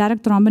 and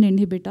indirect thrombin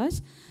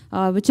inhibitors,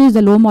 which is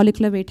the low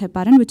molecular weight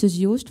heparin, which is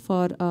used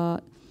for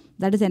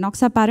that is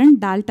enoxaparin,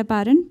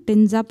 dalteparin,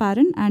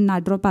 tinzaparin, and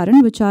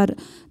nadroparin, which are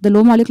the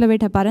low molecular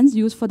weight heparins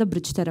used for the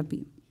bridge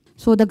therapy.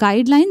 So the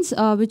guidelines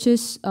which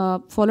is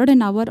followed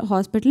in our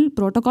hospital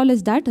protocol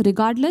is that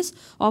regardless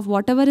of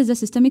whatever is the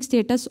systemic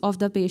status of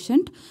the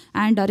patient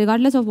and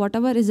regardless of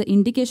whatever is the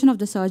indication of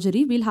the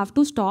surgery, we'll have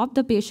to stop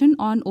the patient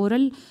on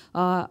oral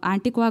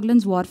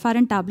anticoagulants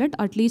warfarin tablet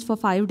at least for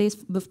 5 days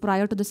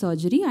prior to the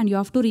surgery, and you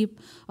have to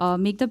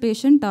make the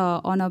patient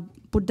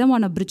put them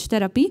on a bridge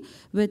therapy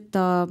with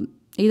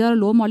either a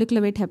low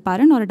molecular weight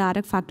heparin or a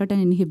direct factor X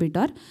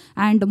inhibitor.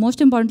 And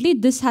most importantly,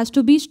 this has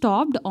to be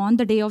stopped on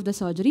the day of the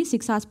surgery,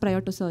 6 hours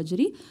prior to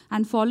surgery.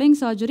 And following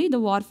surgery,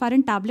 the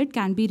warfarin tablet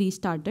can be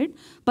restarted.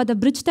 But the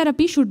bridge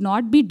therapy should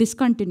not be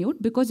discontinued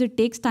because it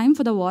takes time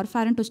for the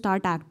warfarin to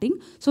start acting.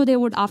 So they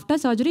would, after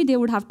surgery, they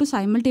would have to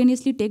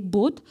simultaneously take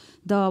both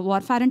the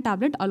warfarin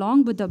tablet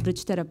along with the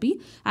bridge therapy.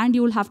 And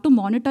you will have to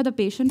monitor the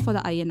patient for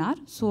the INR.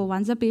 So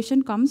once the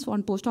patient comes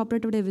on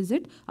post-operative day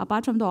visit,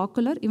 apart from the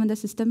ocular, even the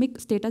systemic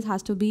status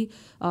has to be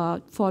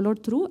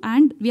followed through.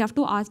 And we have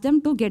to ask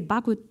them to get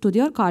back to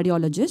their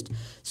cardiologist.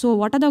 So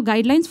what are the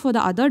guidelines for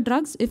the other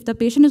drugs? If the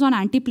patient is on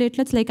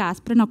antiplatelets like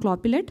aspirin or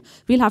clopilate,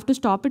 we'll have to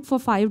stop it for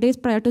 5 days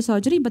prior to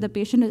surgery, but the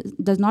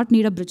patient does not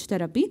need a bridge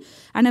therapy.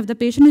 And if the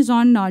patient is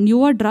on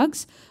newer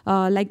drugs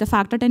like the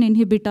factor X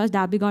inhibitors,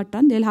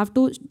 dabigatran, they'll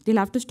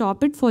have to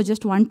stop it for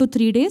just 1 to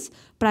 3 days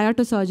prior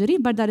to surgery,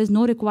 but there is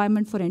no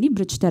requirement for any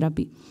bridge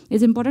therapy.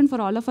 It's important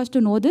for all of us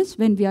to know this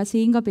when we are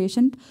seeing a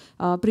patient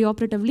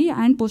preoperatively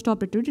and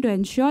postoperatively to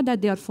ensure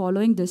that they are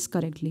following this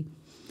correctly.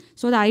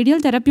 So the ideal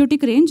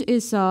therapeutic range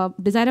is,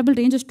 desirable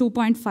range is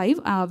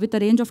 2.5 with a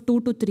range of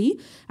 2 to 3.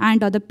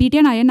 And the PT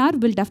and INR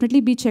will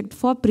definitely be checked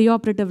for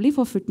preoperatively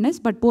for fitness,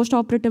 but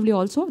postoperatively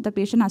also the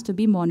patient has to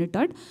be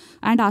monitored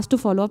and asked to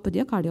follow up with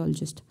their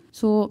cardiologist.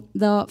 So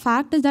the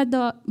fact is that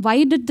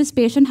why did this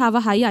patient have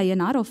a high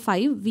INR of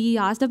 5? We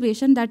asked the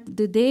patient that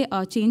did they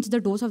change the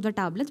dose of the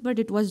tablets, but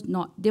it was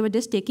not. They were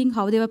just taking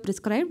how they were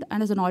prescribed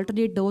and as an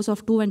alternate dose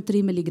of 2 and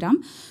 3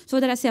 milligram. So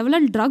there are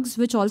several drugs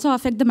which also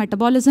affect the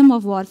metabolism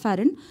of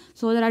warfarin.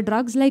 So there are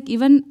drugs like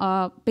even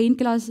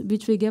painkillers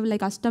which we give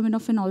like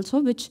acetaminophen also,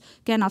 which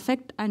can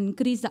affect and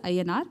increase the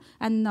INR,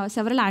 and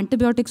several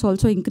antibiotics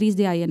also increase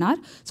the INR.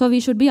 So we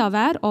should be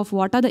aware of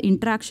what are the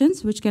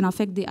interactions which can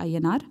affect the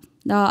INR.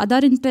 The other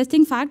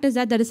interesting fact is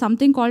that there is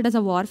something called as a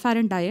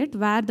warfarin diet,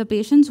 where the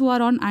patients who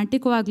are on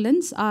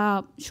anticoagulants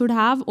should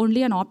have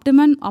only an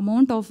optimum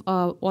amount of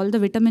all the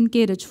vitamin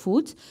K rich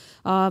foods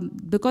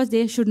because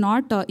they should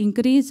not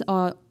increase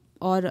or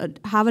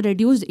have a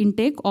reduced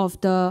intake of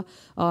the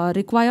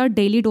required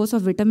daily dose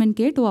of vitamin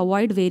K to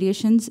avoid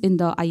variations in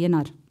the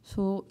INR.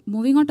 So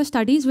moving on to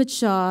studies which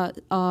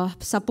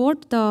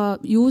support the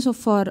use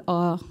of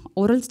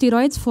oral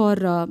steroids for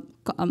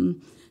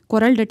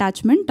choroidal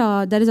detachment.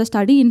 There is a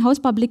study in-house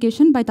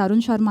publication by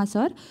Tarun Sharma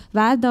sir,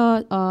 where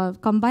the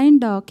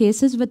combined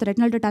cases with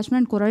retinal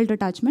detachment and choroidal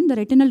detachment, the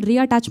retinal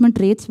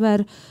reattachment rates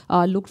were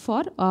looked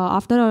for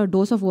after a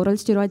dose of oral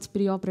steroids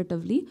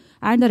preoperatively,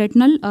 and the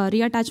retinal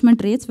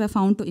reattachment rates were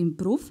found to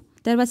improve.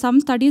 There were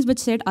some studies which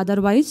said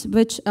otherwise,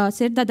 which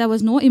said that there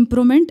was no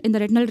improvement in the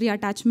retinal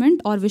reattachment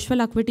or visual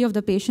acuity of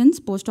the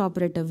patients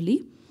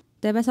post-operatively.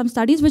 There were some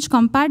studies which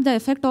compared the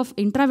effect of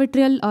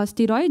intravitreal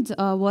steroids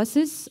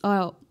versus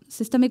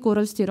systemic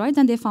oral steroids,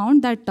 and they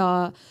found that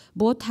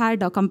both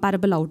had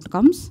comparable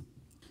outcomes.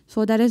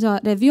 So there is a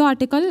review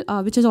article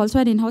which is also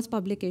an in-house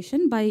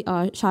publication by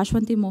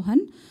Shashwanti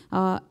Mohan,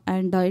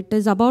 and it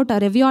is about a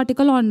review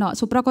article on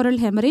suprachoroidal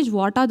hemorrhage.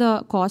 What are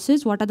the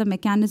causes, what are the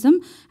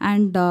mechanism,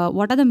 and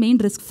what are the main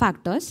risk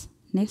factors?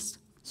 Next.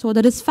 So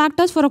the risk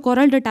factors for a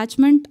choroidal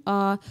detachment,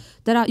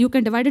 you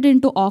can divide it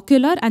into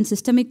ocular and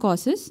systemic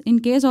causes. In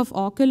case of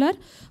ocular,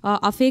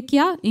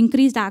 aphakia,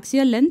 increased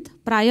axial length,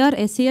 prior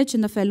SAH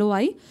in the fellow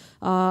eye,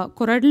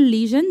 choroidal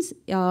lesions,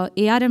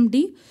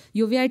 ARMD,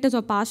 uveitis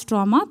or past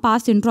trauma,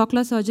 past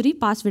intraocular surgery,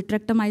 past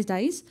vitrectomized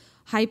eyes,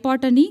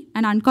 hypotony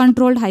and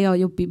uncontrolled high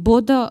IOP.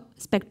 Both the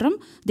spectrum,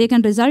 they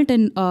can result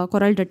in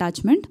choroidal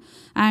detachment.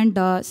 And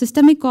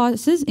systemic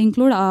causes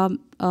include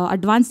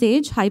advanced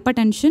age,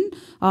 hypertension,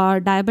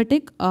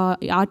 diabetic,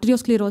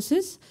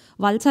 arteriosclerosis,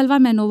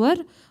 Valsalva maneuver,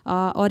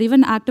 or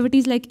even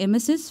activities like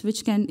emesis,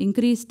 which can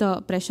increase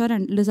the pressure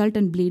and result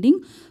in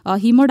bleeding,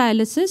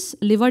 hemodialysis,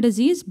 liver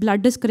disease,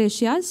 blood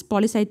dyscrasias,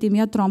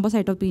 polycythemia,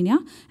 thrombocytopenia,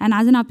 and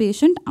as in our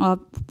patient,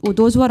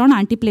 those who are on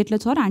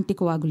antiplatelets or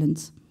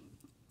anticoagulants.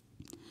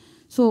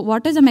 So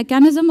what is the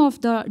mechanism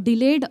of the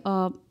delayed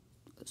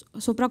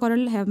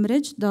suprachoroidal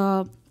hemorrhage,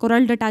 the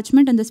choroidal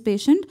detachment in this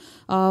patient?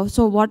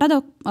 So what are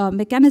the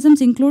mechanisms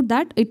include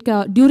that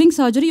during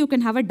surgery you can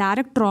have a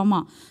direct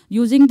trauma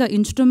using the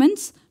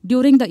instruments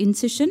during the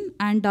incision,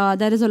 and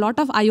there is a lot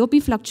of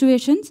IOP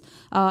fluctuations.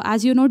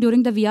 As you know,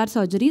 during the VR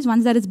surgeries,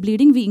 once there is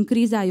bleeding, we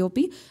increase the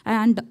IOP,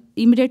 and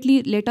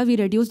immediately later we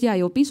reduce the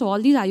IOP. So all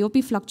these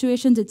IOP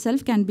fluctuations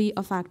itself can be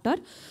a factor.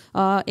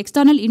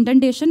 External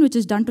indentation, which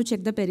is done to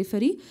check the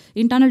periphery,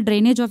 internal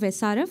drainage of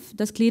SRF,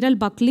 the scleral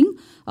buckling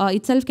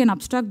itself can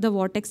obstruct the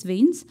vortex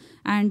veins,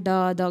 and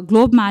the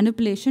globe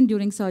manipulation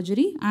during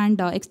surgery, and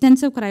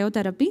extensive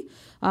cryotherapy,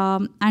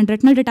 and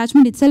retinal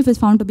detachment itself is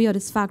found to be a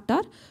risk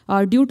factor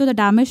due to the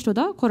damage to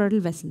the choroidal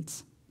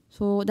vessels.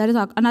 So there is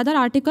another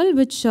article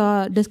which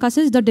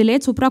discusses the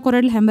delayed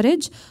suprachoroidal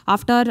hemorrhage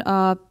after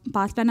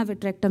pars plana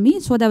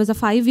vitrectomy. So there was a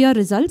 5-year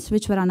results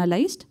which were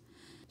analyzed.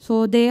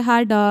 So they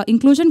had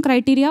inclusion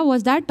criteria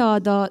was that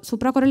the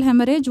suprachoroidal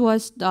hemorrhage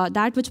was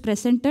that which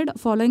presented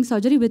following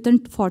surgery within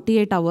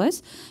 48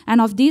 hours. And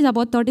of these,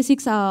 about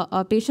 36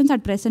 patients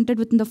had presented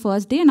within the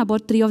first day, and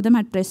about 3 of them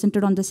had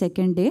presented on the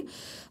second day.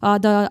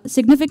 The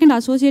significant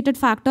associated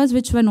factors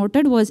which were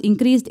noted was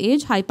increased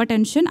age,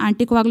 hypertension,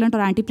 anticoagulant or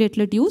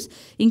antiplatelet use,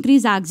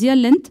 increased axial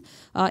length,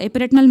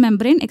 epiretinal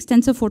membrane,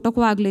 extensive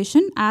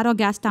photocoagulation, air or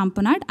gas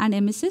tamponade, and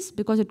emesis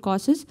because it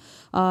causes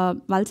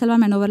Valsalva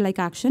maneuver-like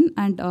action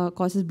and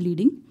causes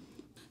bleeding.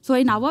 So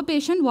in our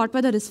patient, what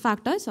were the risk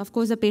factors? Of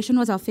course, the patient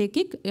was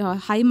aphakic,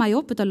 high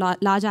myope with a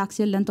large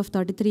axial length of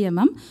 33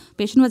 mm.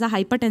 Patient was a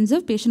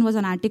hypertensive, patient was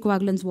on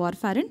anticoagulants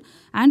warfarin,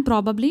 and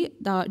probably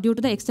due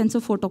to the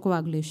extensive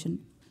photocoagulation.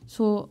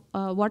 So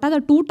what are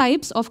the 2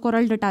 types of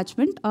choroidal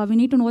detachment? We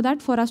need to know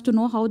that for us to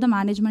know how the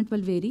management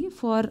will vary.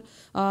 For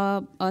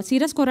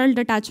serous choroidal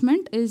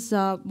detachment is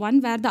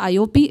one where the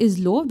IOP is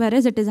low,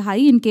 whereas it is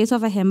high in case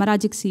of a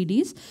hemorrhagic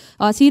CDs.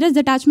 Serous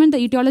detachment, the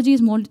etiology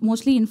is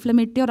mostly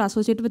inflammatory or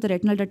associated with the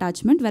retinal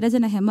detachment, whereas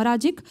in a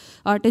hemorrhagic,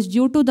 it is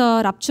due to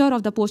the rupture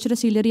of the posterior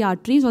ciliary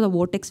arteries or the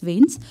vortex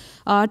veins.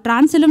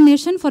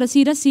 Transillumination for a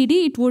serous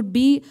CD, it would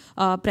be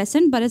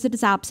present, whereas it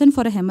is absent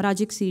for a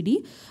hemorrhagic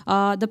CD.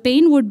 The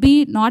pain would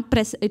be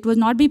it would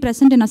not be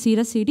present in a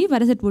serous CD,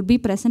 whereas it would be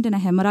present in a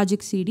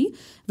hemorrhagic CD.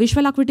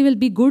 Visual acuity will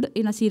be good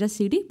in a serous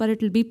CD, but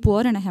it will be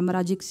poor in a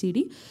hemorrhagic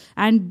CD.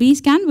 And B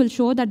scan will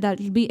show that there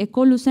will be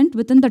echolucent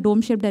within the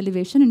dome-shaped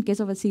elevation in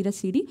case of a serous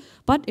CD,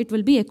 but it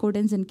will be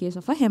echodense in case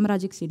of a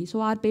hemorrhagic CD.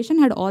 So our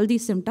patient had all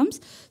these symptoms.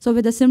 So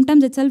with the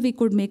symptoms itself, we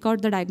could make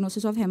out the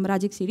diagnosis of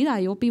hemorrhagic CD. The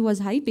IOP was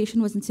high,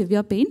 patient was in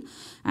severe pain,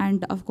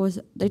 and of course,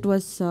 it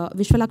was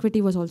visual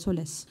acuity was also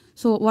less.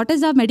 So what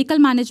is the medical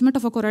management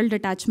of a choroidal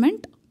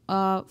detachment?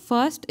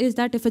 First is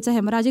that if it's a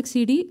hemorrhagic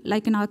CD,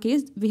 like in our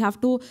case, we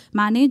have to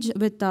manage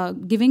with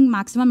giving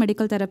maximum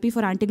medical therapy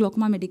for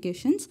anti-glaucoma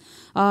medications.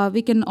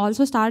 We can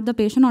also start the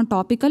patient on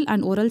topical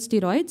and oral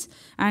steroids,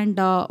 and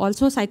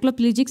also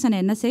cycloplegics and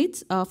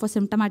NSAIDs for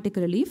symptomatic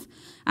relief.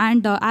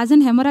 And as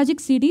in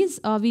hemorrhagic CDs,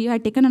 we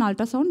had taken an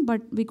ultrasound,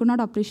 but we could not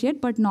appreciate.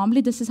 But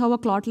normally this is how a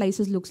clot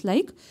lysis looks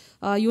like.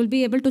 You will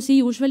be able to see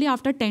usually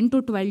after 10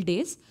 to 12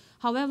 days.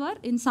 However,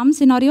 in some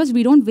scenarios,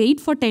 we don't wait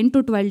for 10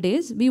 to 12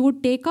 days. We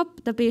would take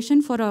up the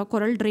patient for a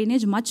choroidal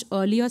drainage much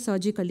earlier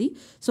surgically.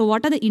 So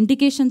what are the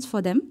indications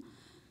for them?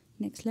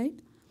 Next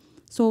slide.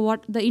 So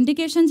what the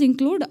indications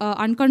include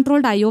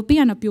uncontrolled IOP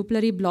and a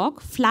pupillary block,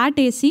 flat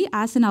AC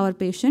as in our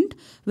patient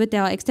with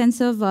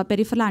extensive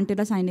peripheral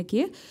anterior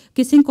synechiae,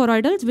 kissing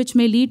choroidals which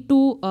may lead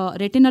to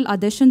retinal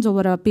adhesions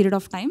over a period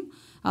of time.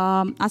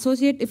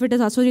 If it is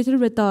associated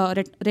with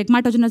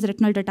rhegmatogenous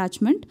retinal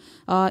detachment,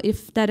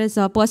 if there is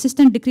a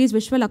persistent decreased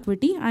visual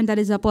acuity and there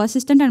is a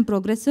persistent and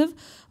progressive,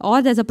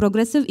 or there is a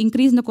progressive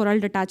increase in the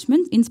choroidal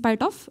detachment in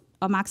spite of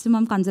a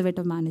maximum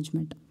conservative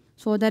management.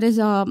 So there is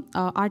an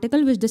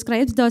article which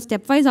describes the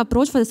stepwise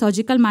approach for the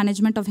surgical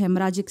management of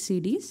hemorrhagic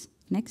CDs.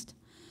 Next.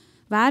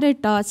 Where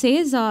it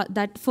says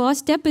that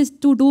first step is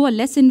to do a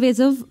less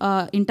invasive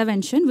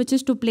intervention, which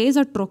is to place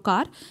a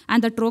trocar.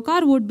 And the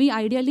trocar would be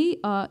ideally,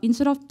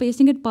 instead of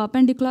placing it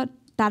perpendicular,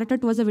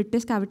 directed towards the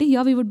vitreous cavity,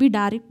 here we would be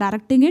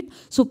directing it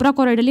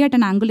suprachoroidally at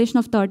an angulation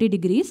of 30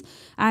 degrees.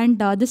 And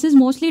this is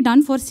mostly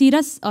done for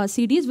serous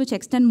CDs which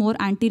extend more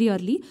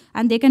anteriorly,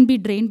 and they can be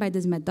drained by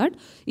this method.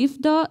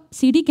 If the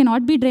CD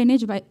cannot be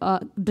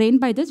drained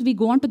by this, we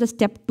go on to the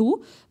step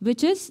 2,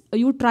 which is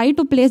you try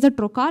to place the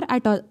trocar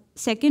at a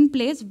second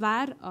place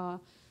where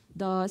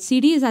the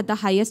CD is at the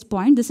highest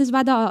point. This is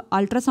where the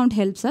ultrasound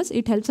helps us.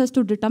 It helps us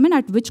to determine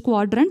at which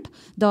quadrant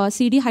the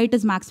CD height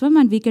is maximum,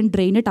 and we can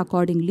drain it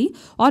accordingly.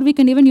 Or we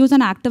can even use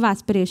an active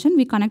aspiration.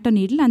 We connect a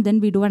needle and then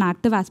we do an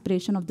active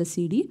aspiration of the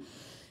CD.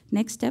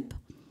 Next step.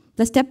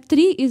 The step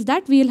 3 is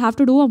that we will have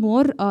to do a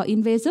more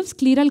invasive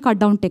scleral cut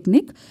down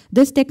technique.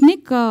 This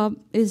technique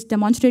is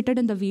demonstrated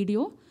in the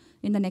video,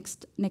 in the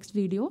next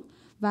video,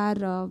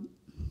 where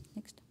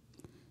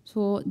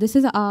so this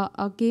is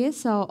a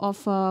case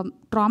of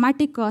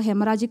traumatic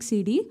hemorrhagic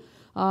CD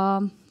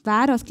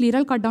where a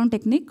scleral cut down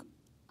technique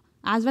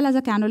as well as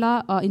a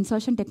cannula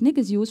insertion technique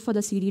is used for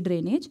the CD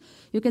drainage.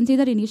 You can see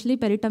that initially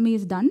peritomy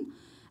is done,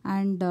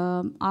 and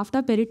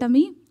after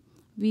peritomy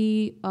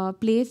we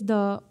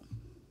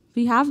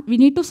we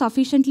need to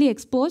sufficiently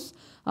expose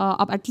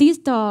at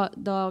least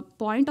the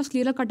point of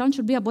scleral cut down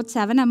should be about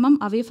 7 mm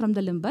away from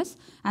the limbus,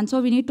 and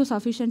so we need to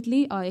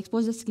sufficiently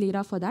expose the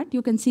sclera for that.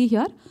 You can see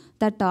here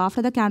that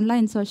after the cannula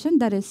insertion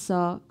there is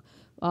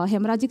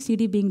hemorrhagic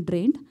CD being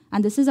drained,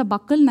 and this is a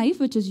buccal knife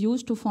which is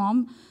used to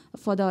form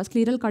for the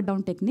scleral cut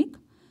down technique.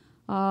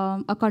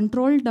 A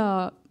controlled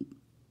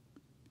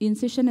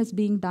incision is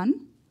being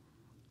done.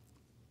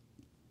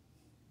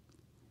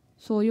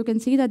 So you can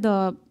see that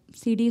the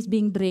CD is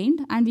being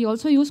drained, and we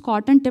also use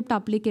cotton tipped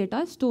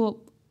applicators to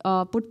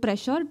put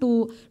pressure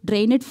to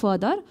drain it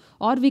further,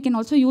 or we can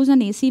also use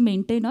an AC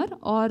maintainer,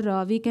 or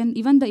we can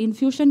even the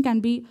infusion can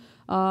be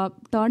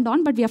turned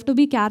on, but we have to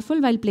be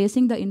careful while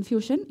placing the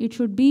infusion. It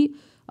should be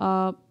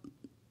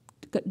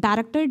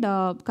directed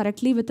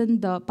correctly within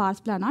the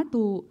pars plana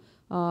to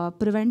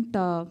prevent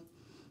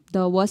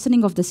the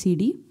worsening of the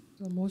CD.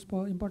 The most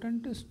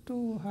important is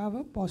to have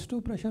a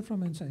positive pressure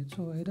from inside.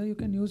 So either you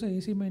can use a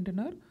AC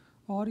maintainer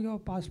or your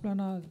pars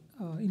plana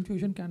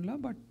infusion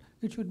cannula, but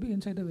it should be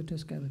inside the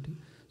vitreous cavity.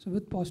 So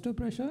with positive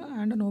pressure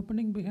and an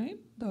opening behind,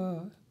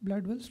 the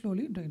blood will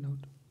slowly drain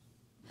out.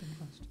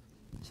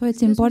 So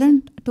it's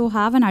important to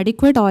have an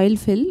adequate oil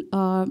fill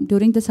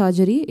during the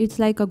surgery. It's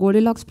like a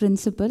Goldilocks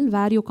principle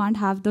where you can't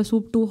have the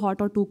soup too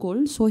hot or too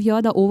cold. So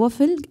here the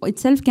overfill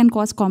itself can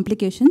cause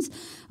complications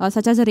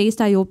such as a raised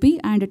IOP,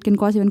 and it can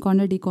cause even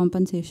corneal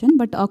decompensation.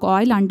 But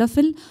oil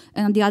underfill,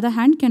 on the other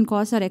hand, can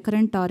cause a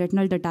recurrent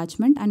retinal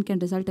detachment and can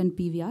result in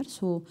PVR.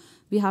 So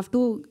we have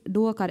to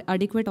do a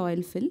adequate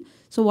oil fill.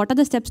 So what are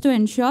the steps to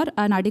ensure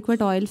an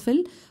adequate oil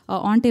fill?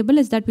 On table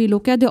is that we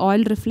look at the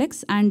oil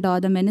reflex and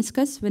the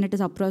meniscus when it is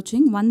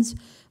approaching. Once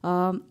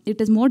it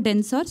is more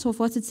denser, so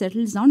first it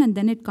settles down and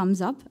then it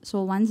comes up.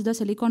 So once the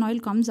silicone oil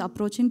comes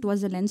approaching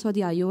towards the lens or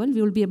the IOL,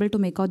 we will be able to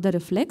make out the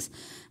reflex.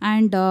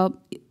 And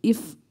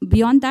if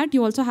beyond that,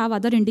 you also have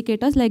other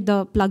indicators like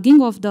the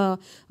plugging of the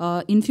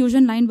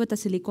infusion line with the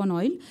silicone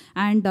oil.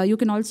 And you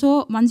can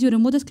also, once you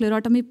remove the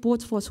sclerotomy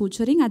ports for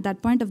suturing, at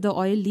that point if the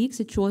oil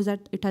leaks, it shows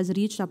that it has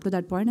reached up to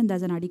that point and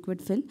there's an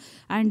adequate fill.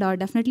 And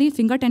definitely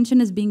finger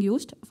tension is being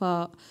used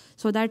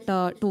so that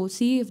to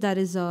see if there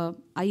is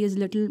eye is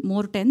little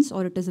more tense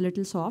or it is a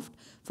little soft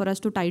for us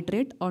to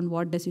titrate on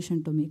what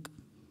decision to make.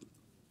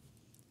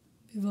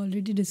 We've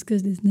already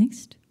discussed this.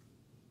 Next.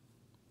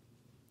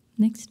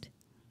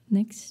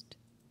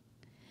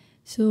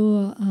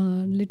 So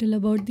little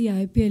about the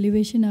IOP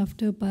elevation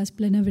after pars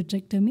plana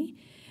vitrectomy.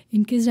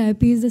 Increased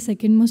IOP is the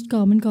second most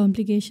common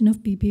complication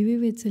of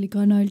PPV with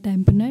silicone oil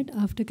tamponade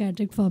after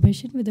cataract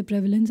formation, with a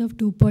prevalence of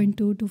 2.2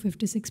 to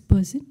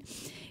 56%.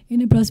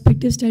 In a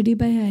prospective study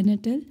by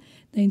Hanatel,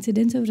 the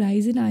incidence of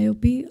rise in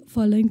IOP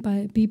following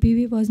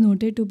PPV was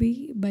noted to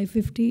be by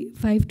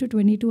 55 to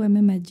 22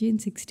 mmHg in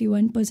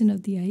 61%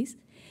 of the eyes.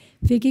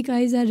 Phakic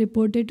eyes are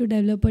reported to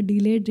develop a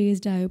delayed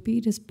raised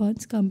IOP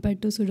response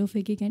compared to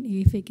pseudophakic and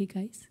aphakic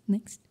eyes.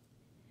 Next.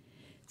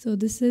 So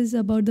this is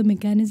about the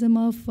mechanism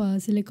of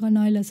silicone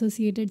oil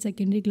associated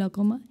secondary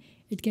glaucoma.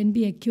 It can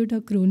be acute or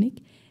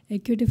chronic.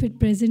 Acute, if it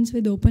presents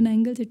with open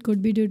angles, it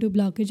could be due to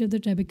blockage of the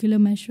trabecular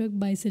meshwork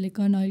by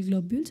silicone oil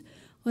globules,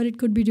 or it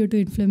could be due to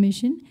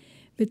inflammation.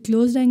 With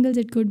closed angles,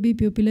 it could be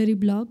pupillary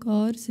block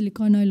or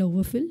silicone oil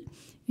overfill.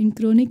 In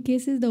chronic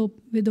cases,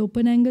 with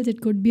open angles,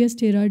 it could be a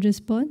steroid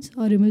response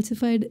or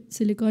emulsified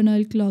silicone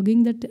oil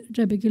clogging the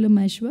trabecular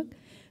meshwork,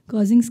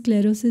 causing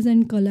sclerosis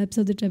and collapse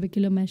of the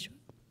trabecular meshwork.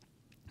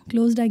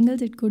 Closed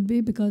angles, it could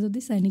be because of the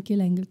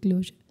synovial angle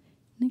closure.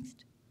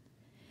 Next.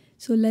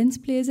 So lens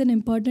plays an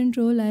important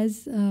role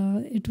as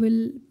it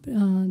will,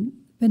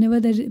 whenever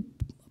there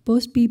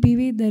post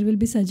PPV, there will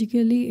be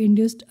surgically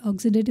induced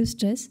oxidative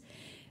stress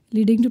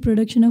leading to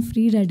production of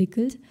free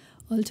radicals.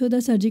 Also,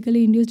 the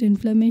surgically induced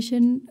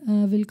inflammation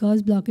will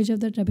cause blockage of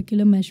the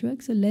trabecular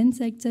meshwork. So lens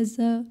acts as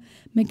a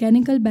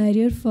mechanical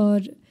barrier for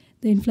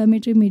the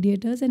inflammatory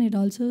mediators, and it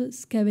also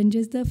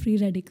scavenges the free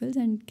radicals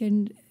and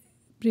can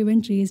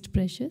prevent raised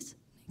pressures.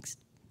 Next.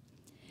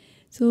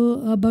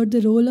 So about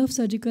the role of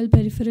surgical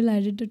peripheral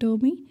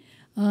iridotomy,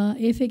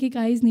 aphakic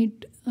eyes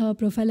need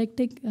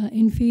prophylactic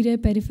inferior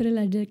peripheral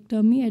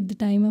iridotomy at the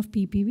time of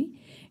PPV.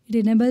 It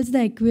enables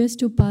the aqueous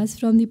to pass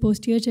from the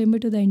posterior chamber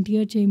to the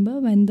anterior chamber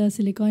when the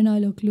silicone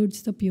oil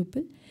occludes the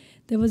pupil.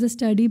 There was a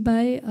study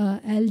by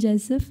Al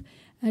Joseph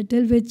et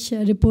al. Which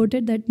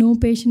reported that no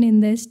patient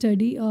in their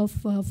study of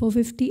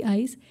 450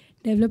 eyes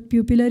developed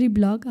pupillary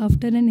block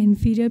after an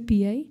inferior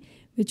PI,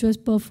 which was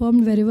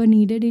performed wherever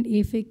needed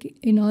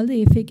in all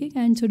the aphakic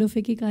and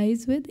pseudophakic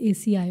eyes with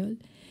ACIOL.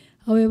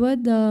 However,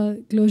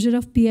 the closure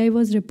of PI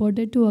was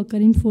reported to occur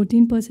in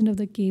 14% of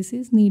the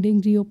cases,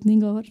 needing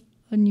reopening or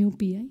a new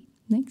PI.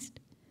 Next.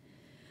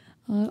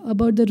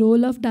 About the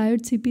role of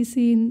diode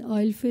CPC in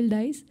oil-filled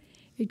eyes.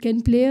 It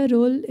can play a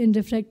role in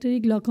refractory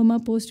glaucoma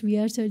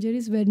post-VR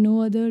surgeries where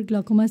no other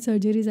glaucoma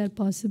surgeries are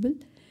possible.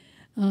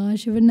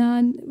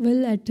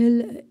 Shivananval et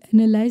al.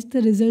 Analyzed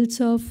the results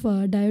of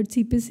diode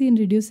CPC in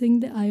reducing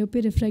the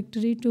IOP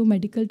refractory to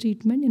medical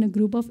treatment in a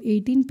group of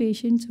 18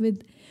 patients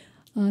with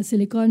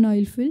silicone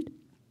oil filled.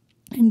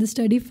 And the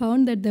study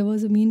found that there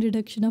was a mean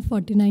reduction of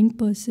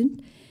 49%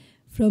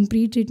 from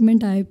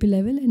pre-treatment IOP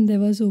level, and there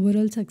was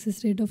overall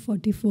success rate of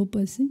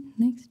 44%.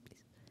 Next,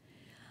 please.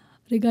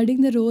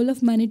 Regarding the role of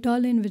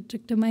mannitol in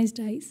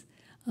vitrectomized eyes,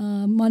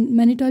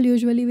 mannitol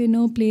usually we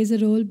know plays a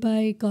role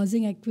by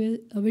causing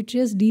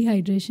vitreous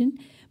dehydration,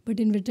 but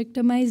in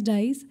vitrectomized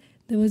eyes,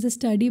 there was a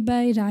study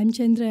by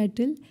Ramchandra et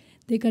al.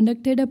 They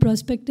conducted a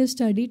prospective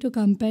study to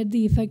compare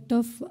the effect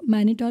of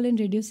mannitol in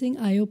reducing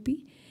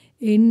IOP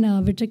in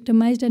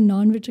vitrectomized and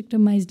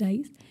non-vitrectomized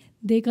eyes.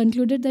 They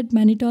concluded that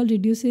mannitol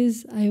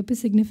reduces IOP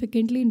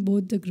significantly in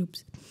both the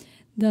groups.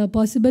 The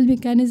possible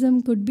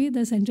mechanism could be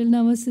the central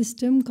nervous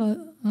system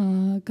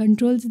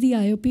controls the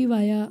IOP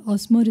via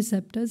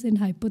osmoreceptors in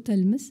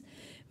hypothalamus,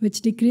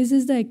 which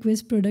decreases the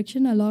aqueous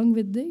production along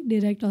with the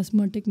direct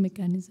osmotic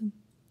mechanism.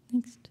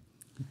 Next.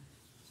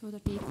 So the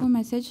take-home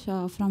message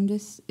from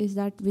this is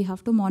that we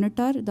have to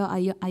monitor the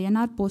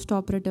INR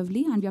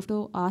post-operatively, and we have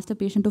to ask the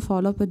patient to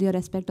follow up with their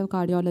respective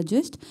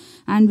cardiologist,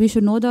 and we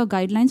should know the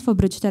guidelines for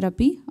bridge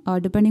therapy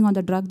depending on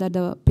the drug that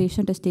the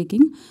patient is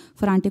taking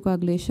for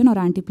anticoagulation or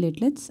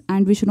antiplatelets,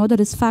 and we should know the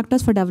risk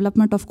factors for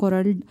development of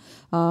choroidal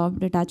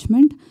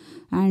detachment,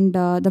 and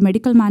the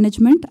medical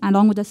management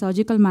along with the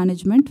surgical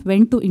management,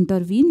 when to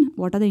intervene,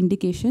 what are the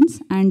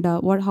indications, and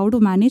how to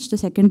manage the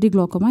secondary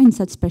glaucoma in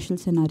such special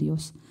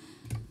scenarios.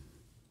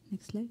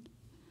 Next slide.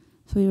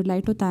 So we would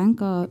like to thank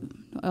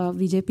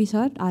VJP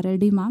sir,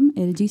 RLD ma'am,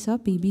 LG sir,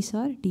 PB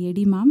sir,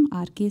 TAD ma'am,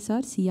 RK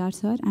sir, CR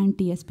sir, and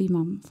TSP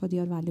ma'am for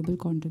their valuable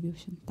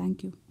contribution.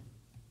 Thank you.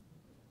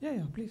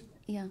 Yeah, please.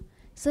 Yeah.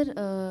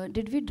 Sir,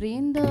 did we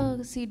drain the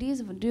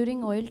CDs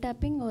during oil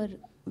tapping, or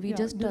we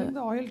just... During the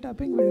oil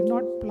tapping, we did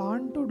not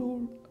plan to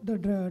do the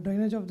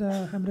drainage of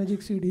the hemorrhagic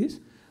CDs,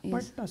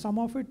 Yes. but some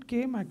of it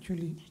came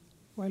actually.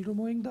 While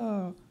removing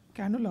the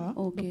cannula,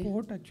 the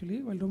port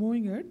actually, while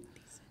removing it,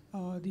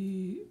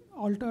 the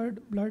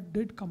altered blood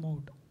did come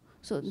out.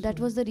 So that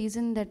was the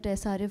reason that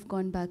SRF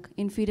gone back.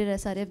 Inferior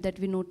SRF that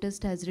we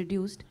noticed has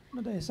reduced.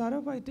 No, the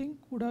SRF I think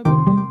would have been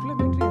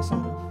inflammatory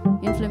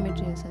SRF.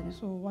 Inflammatory SRF.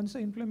 So once the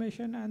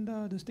inflammation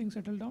and this thing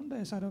settled down, the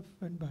SRF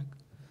went back.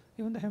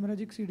 Even the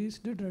hemorrhagic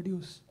CDs did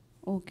reduce.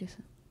 Okay,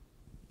 sir.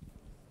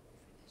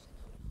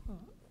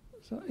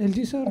 So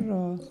LG sir.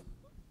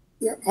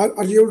 Yeah,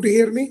 are you able to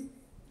hear me?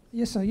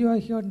 Yes, sir. You are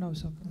here now,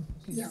 sir.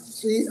 Please. Yeah.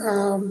 See,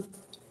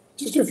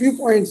 just a few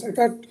points. I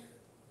thought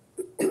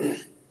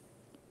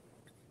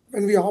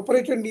when we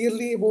operated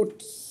nearly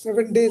about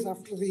 7 days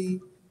after the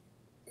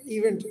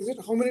event, is it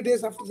how many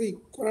days after the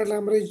choroidal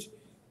hemorrhage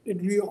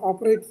did we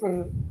operate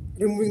for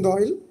removing the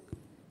oil?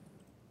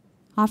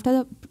 After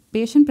the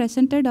patient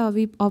presented,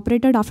 we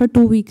operated after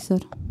 2 weeks, sir.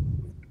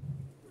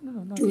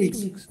 No, not 2 weeks.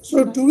 2 weeks.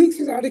 So 2 weeks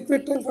is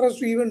adequate time for us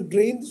to even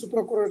drain the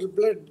suprachoroidal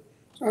blood.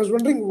 So I was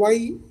wondering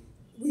why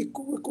we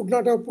could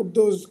not have put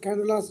those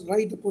cannulas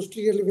right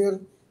posteriorly where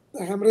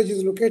the hemorrhage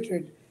is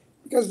located.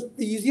 Because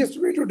the easiest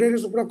way to drain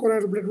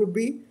suprachoroidal blood would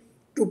be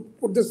to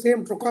put the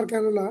same trocar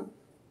cannula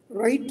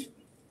right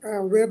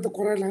where the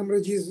choroidal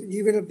hemorrhage is,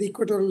 even at the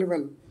equatorial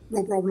level,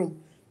 no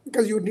problem.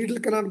 Because your needle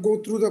cannot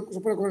go through the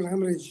suprachoroidal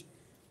hemorrhage.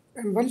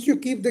 And once you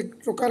keep the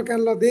trocar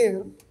cannula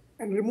there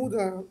and remove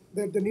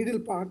the needle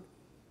part,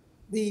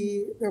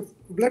 the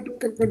blood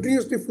can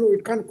continuously flow.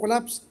 It can't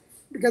collapse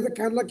because the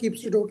cannula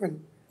keeps it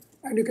open.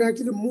 And you can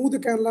actually move the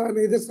cannula on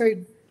either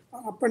side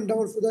up and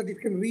down so that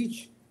it can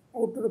reach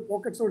out to the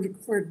pockets of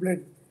liquefied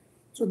blood.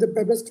 So the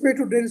best way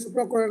to drain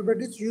suprachoroidal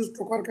blood is use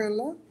trocar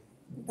cannula,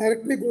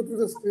 directly go through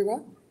the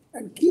sclera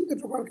and keep the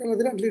trocar cannula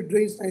there until it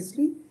drains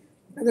nicely,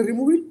 and then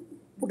remove it,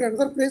 put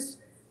another place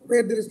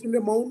where there is still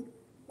a mound.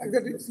 Like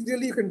that,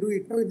 serially you can do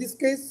it. Now in this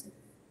case,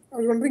 I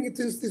was wondering if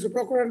since the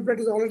suprachoroidal blood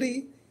is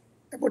already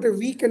about a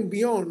week and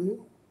beyond,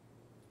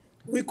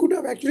 we could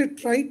have actually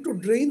tried to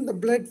drain the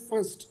blood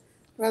first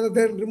rather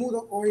than remove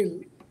the oil.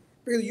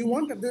 Because you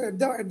want at the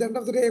end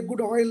of the day a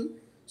good oil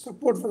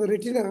support for the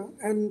retina,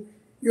 and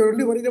you're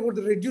only worried about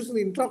the reducing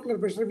the intraocular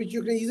pressure, which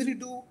you can easily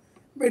do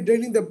by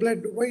draining the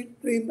blood. Why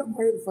drain the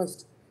oil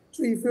first?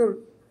 So if your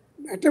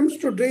attempts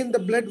to drain the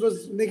blood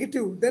was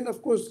negative, then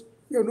of course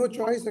you have no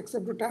choice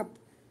except to tap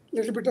a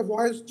little bit of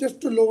oil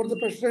just to lower the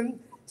pressure and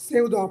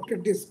save the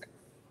optic disc.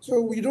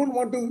 So we don't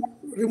want to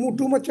remove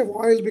too much of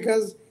oil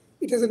because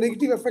it has a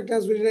negative effect,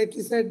 as very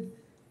rightly said,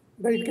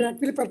 that it can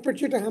actually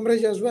perpetuate a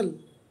hemorrhage as well.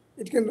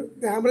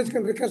 The hemorrhage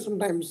can recur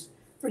sometimes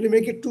when you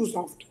make it too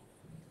soft.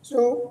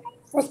 So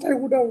first I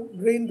would have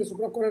drained the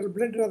suprachoroidal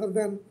blood rather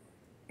than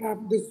tap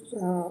this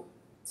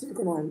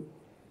silicone oil.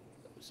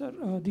 Sir,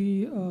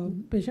 the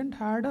patient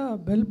had a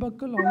bell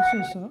buckle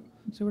also, sir.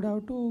 So you would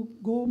have to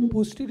go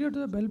posterior to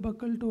the bell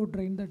buckle to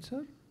drain that,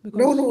 sir?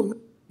 Because No.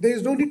 There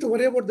is no need to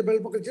worry about the bell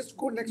buckle. Just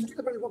go next to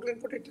the bell buckle and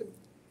put it in.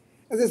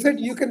 As I said,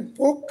 you can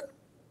poke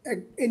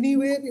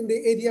anywhere in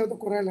the area of the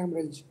choroidal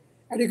hemorrhage.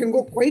 And you can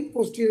go quite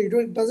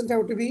posterior. It doesn't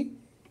have to be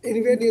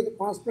anywhere near the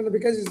pars plana,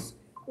 because it's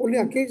only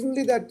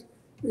occasionally that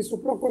the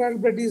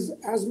suprachoroidal blood is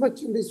as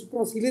much in the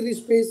supraciliary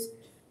space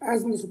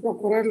as in the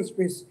suprachoroidal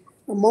space.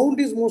 The mound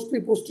is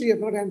mostly posterior,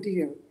 not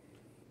anterior.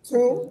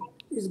 So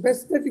it's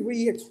best that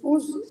we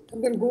expose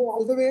and then go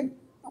all the way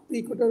up the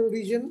equatorial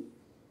region,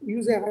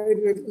 use a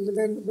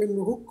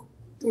hook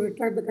to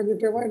retract the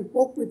conjunctiva and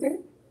poke with a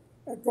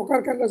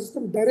trocar cannula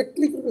system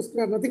directly to the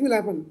sclera. Nothing will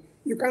happen.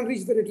 You can't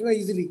reach the retina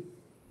easily.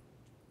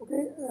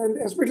 Okay,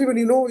 and especially when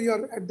you know you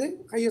are at the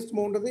highest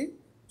mount of the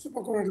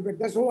suprachoroidal blood.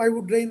 That's how I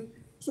would drain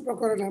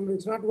suprachoroidal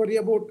hemorrhage. Not worry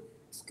about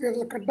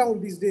scleral cut down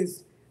these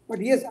days.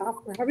 But yes,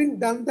 after having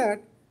done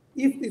that,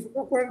 if the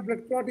suprachoroidal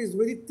blood clot is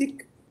very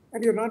thick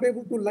and you're not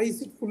able to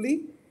lyse it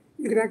fully,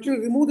 you can actually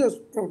remove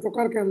the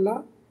trocar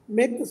cannula,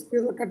 make the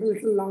scleral cut a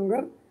little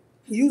longer,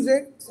 use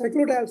a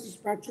cyclodialysis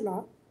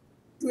spatula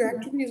to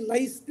actually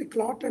lyse the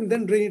clot and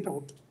then drain it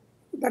out.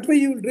 That way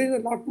you will drain a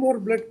lot more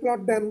blood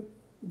clot than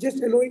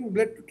just allowing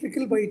blood to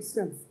trickle by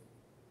itself.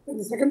 And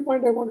the second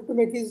point I wanted to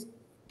make is,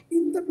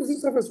 in the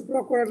presence of a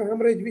suprachoroidal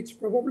hemorrhage, which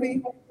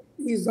probably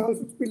is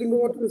also spilling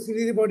over to the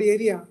ciliary body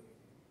area,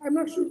 I'm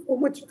not sure how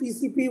much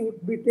PCP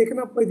would be taken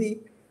up by the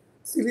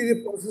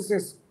ciliary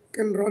processes.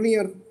 Can Ronnie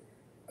or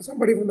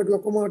somebody from the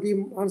glaucoma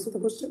team answer the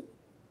question?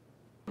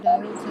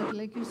 Diode, sir,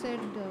 like you said,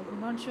 we're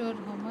not sure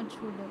how much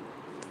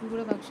we would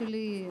have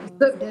actually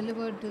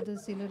delivered to the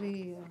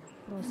ciliary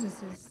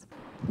processes.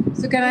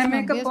 So can Yes, I ma'am.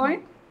 make a Yes,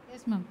 point? ma'am.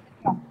 Yes, ma'am.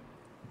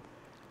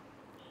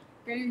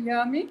 Can you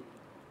hear me?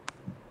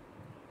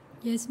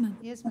 Yes, ma'am.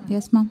 Yes, ma'am.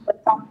 Yes, ma'am.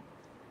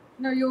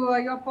 No,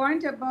 your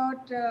point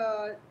about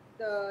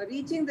the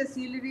reaching the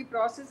ciliary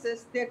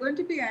processes, they're going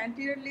to be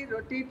anteriorly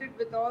rotated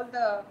with all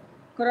the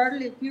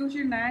choroidal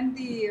effusion and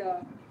the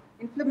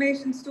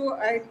inflammation. So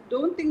I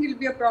don't think it'll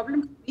be a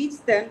problem to reach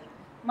them.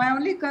 My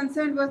only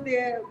concern was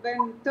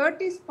when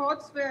 30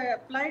 spots were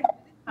applied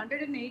within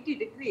 180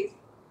 degrees,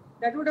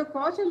 that would have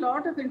caused a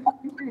lot of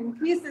inflammation,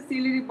 increase the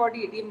ciliary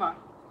body edema,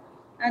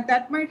 and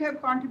that might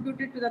have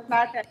contributed to the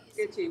flat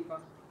anterior chamber.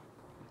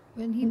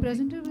 When he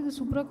presented with the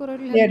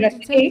suprachoroidal Yeah, hemorrhage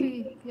itself,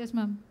 Rathini, yes,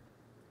 ma'am.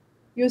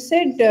 you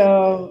said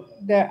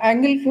the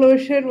angle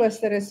closure was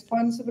the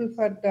responsible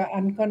for the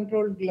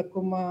uncontrolled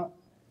glaucoma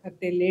at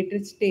a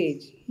later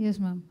stage. Yes,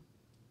 ma'am.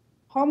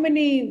 How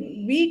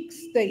many weeks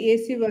the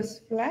AC was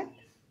flat?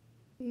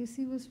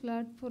 AC was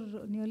flat for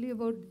nearly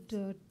about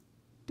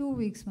 2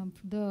 weeks, ma'am.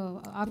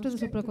 After the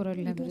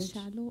suprachoroidal hemorrhage.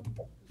 Shallow.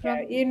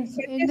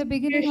 In the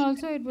beginning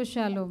also it was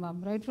shallow,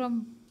 ma'am. Right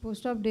from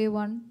post-op day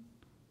 1,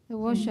 there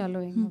was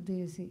shallowing of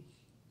the AC.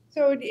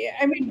 So,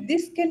 I mean,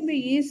 this can be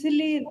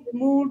easily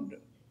removed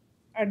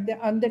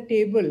on the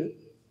table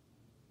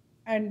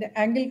and the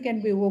angle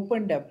can be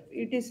opened up.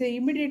 It is an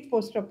immediate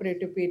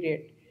post-operative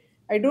period.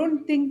 I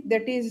don't think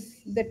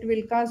that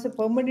will cause a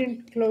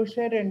permanent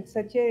closure and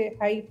such a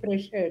high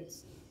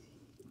pressures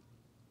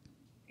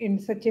in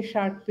such a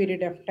short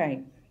period of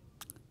time.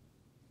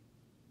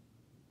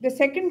 The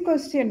second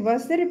question,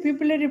 was there a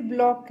pupillary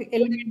block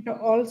element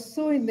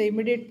also in the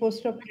immediate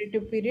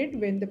post-operative period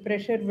when the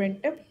pressure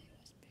went up?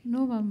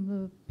 No, ma'am.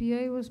 The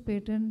PI was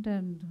patent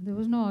and there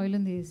was no oil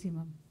in the AC,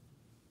 ma'am.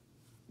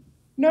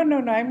 No,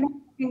 I'm not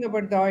talking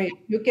about the oil.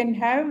 You can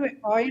have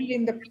oil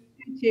in the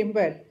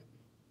chamber.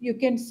 You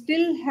can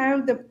still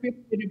have the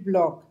pupillary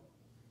block.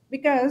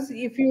 Because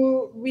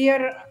we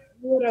are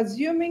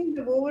assuming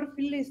the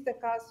overfill is the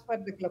cause for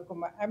the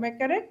glaucoma. Am I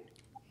correct?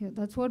 Yeah,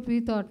 that's what we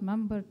thought,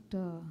 ma'am. But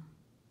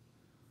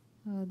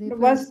they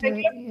Was felt,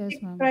 yes,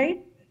 cycloplegics ma'am.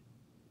 right?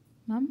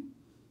 Ma'am?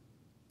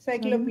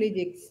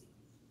 Cycloplegics.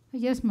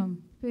 Yes,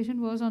 ma'am. Patient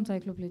was on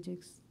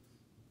cycloplegics.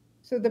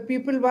 So the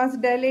pupil was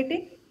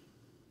dilating?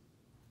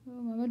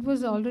 It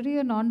was already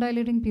a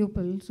non-dilating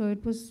pupil, so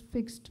it was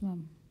fixed,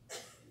 ma'am.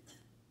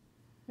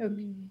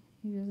 Okay.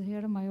 He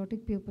had a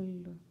myotic pupil.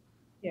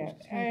 Yeah,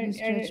 And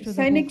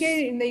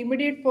Synecane in the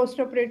immediate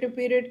post-operative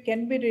period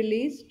can be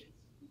released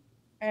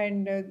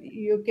and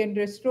you can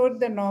restore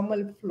the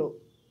normal flow,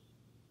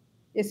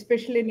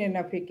 especially in an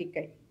aphakic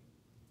eye.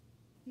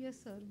 Yes,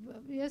 sir.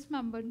 Yes,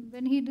 ma'am. But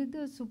when he did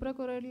the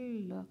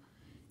suprachoroidal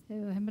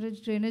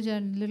hemorrhage drainage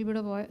and a little bit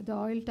of the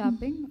oil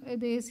tapping,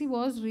 the AC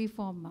was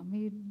reformed,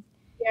 ma'am.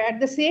 Yeah,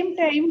 at the same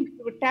time,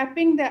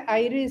 tapping the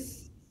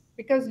iris,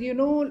 because it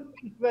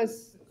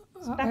was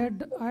stuck. I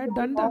had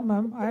done that,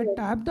 ma'am. I had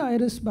tapped the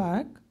iris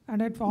back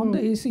and I had formed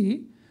the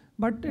AC,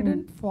 but it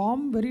didn't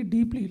form very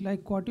deeply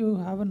like what you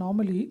have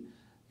normally.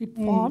 It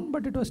formed,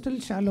 but it was still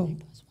shallow.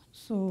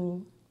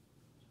 So,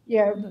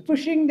 yeah,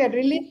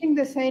 releasing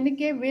the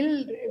Synecane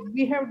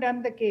we have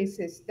done the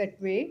cases that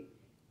way.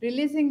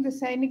 Releasing the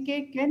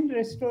Synecane can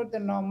restore the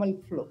normal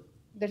flow.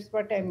 That's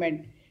what I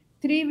meant.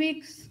 3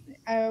 weeks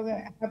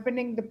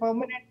happening the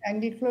permanent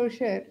angle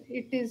closure,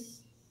 it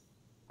is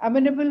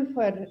amenable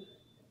for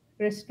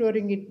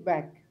restoring it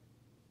back.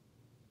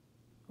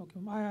 okay,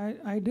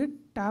 I did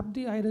tap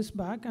the iris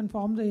back and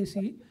form the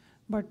AC,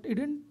 but it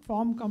didn't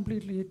form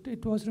completely.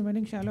 It was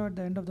remaining shallow at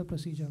the end of the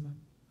procedure, ma'am.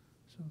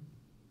 So,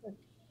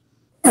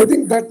 I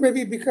think that may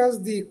be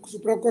because the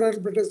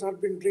suprachoroidal blood has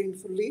not been drained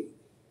fully.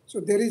 So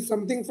there is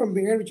something from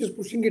behind which is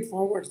pushing it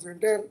forwards. The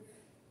entire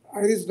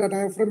iris, the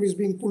diaphragm is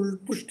being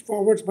pushed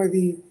forwards by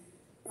the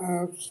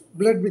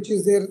blood which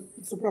is there,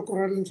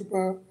 suprachoroidal and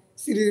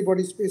supraciliary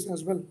body space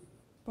as well.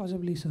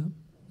 possibly, sir.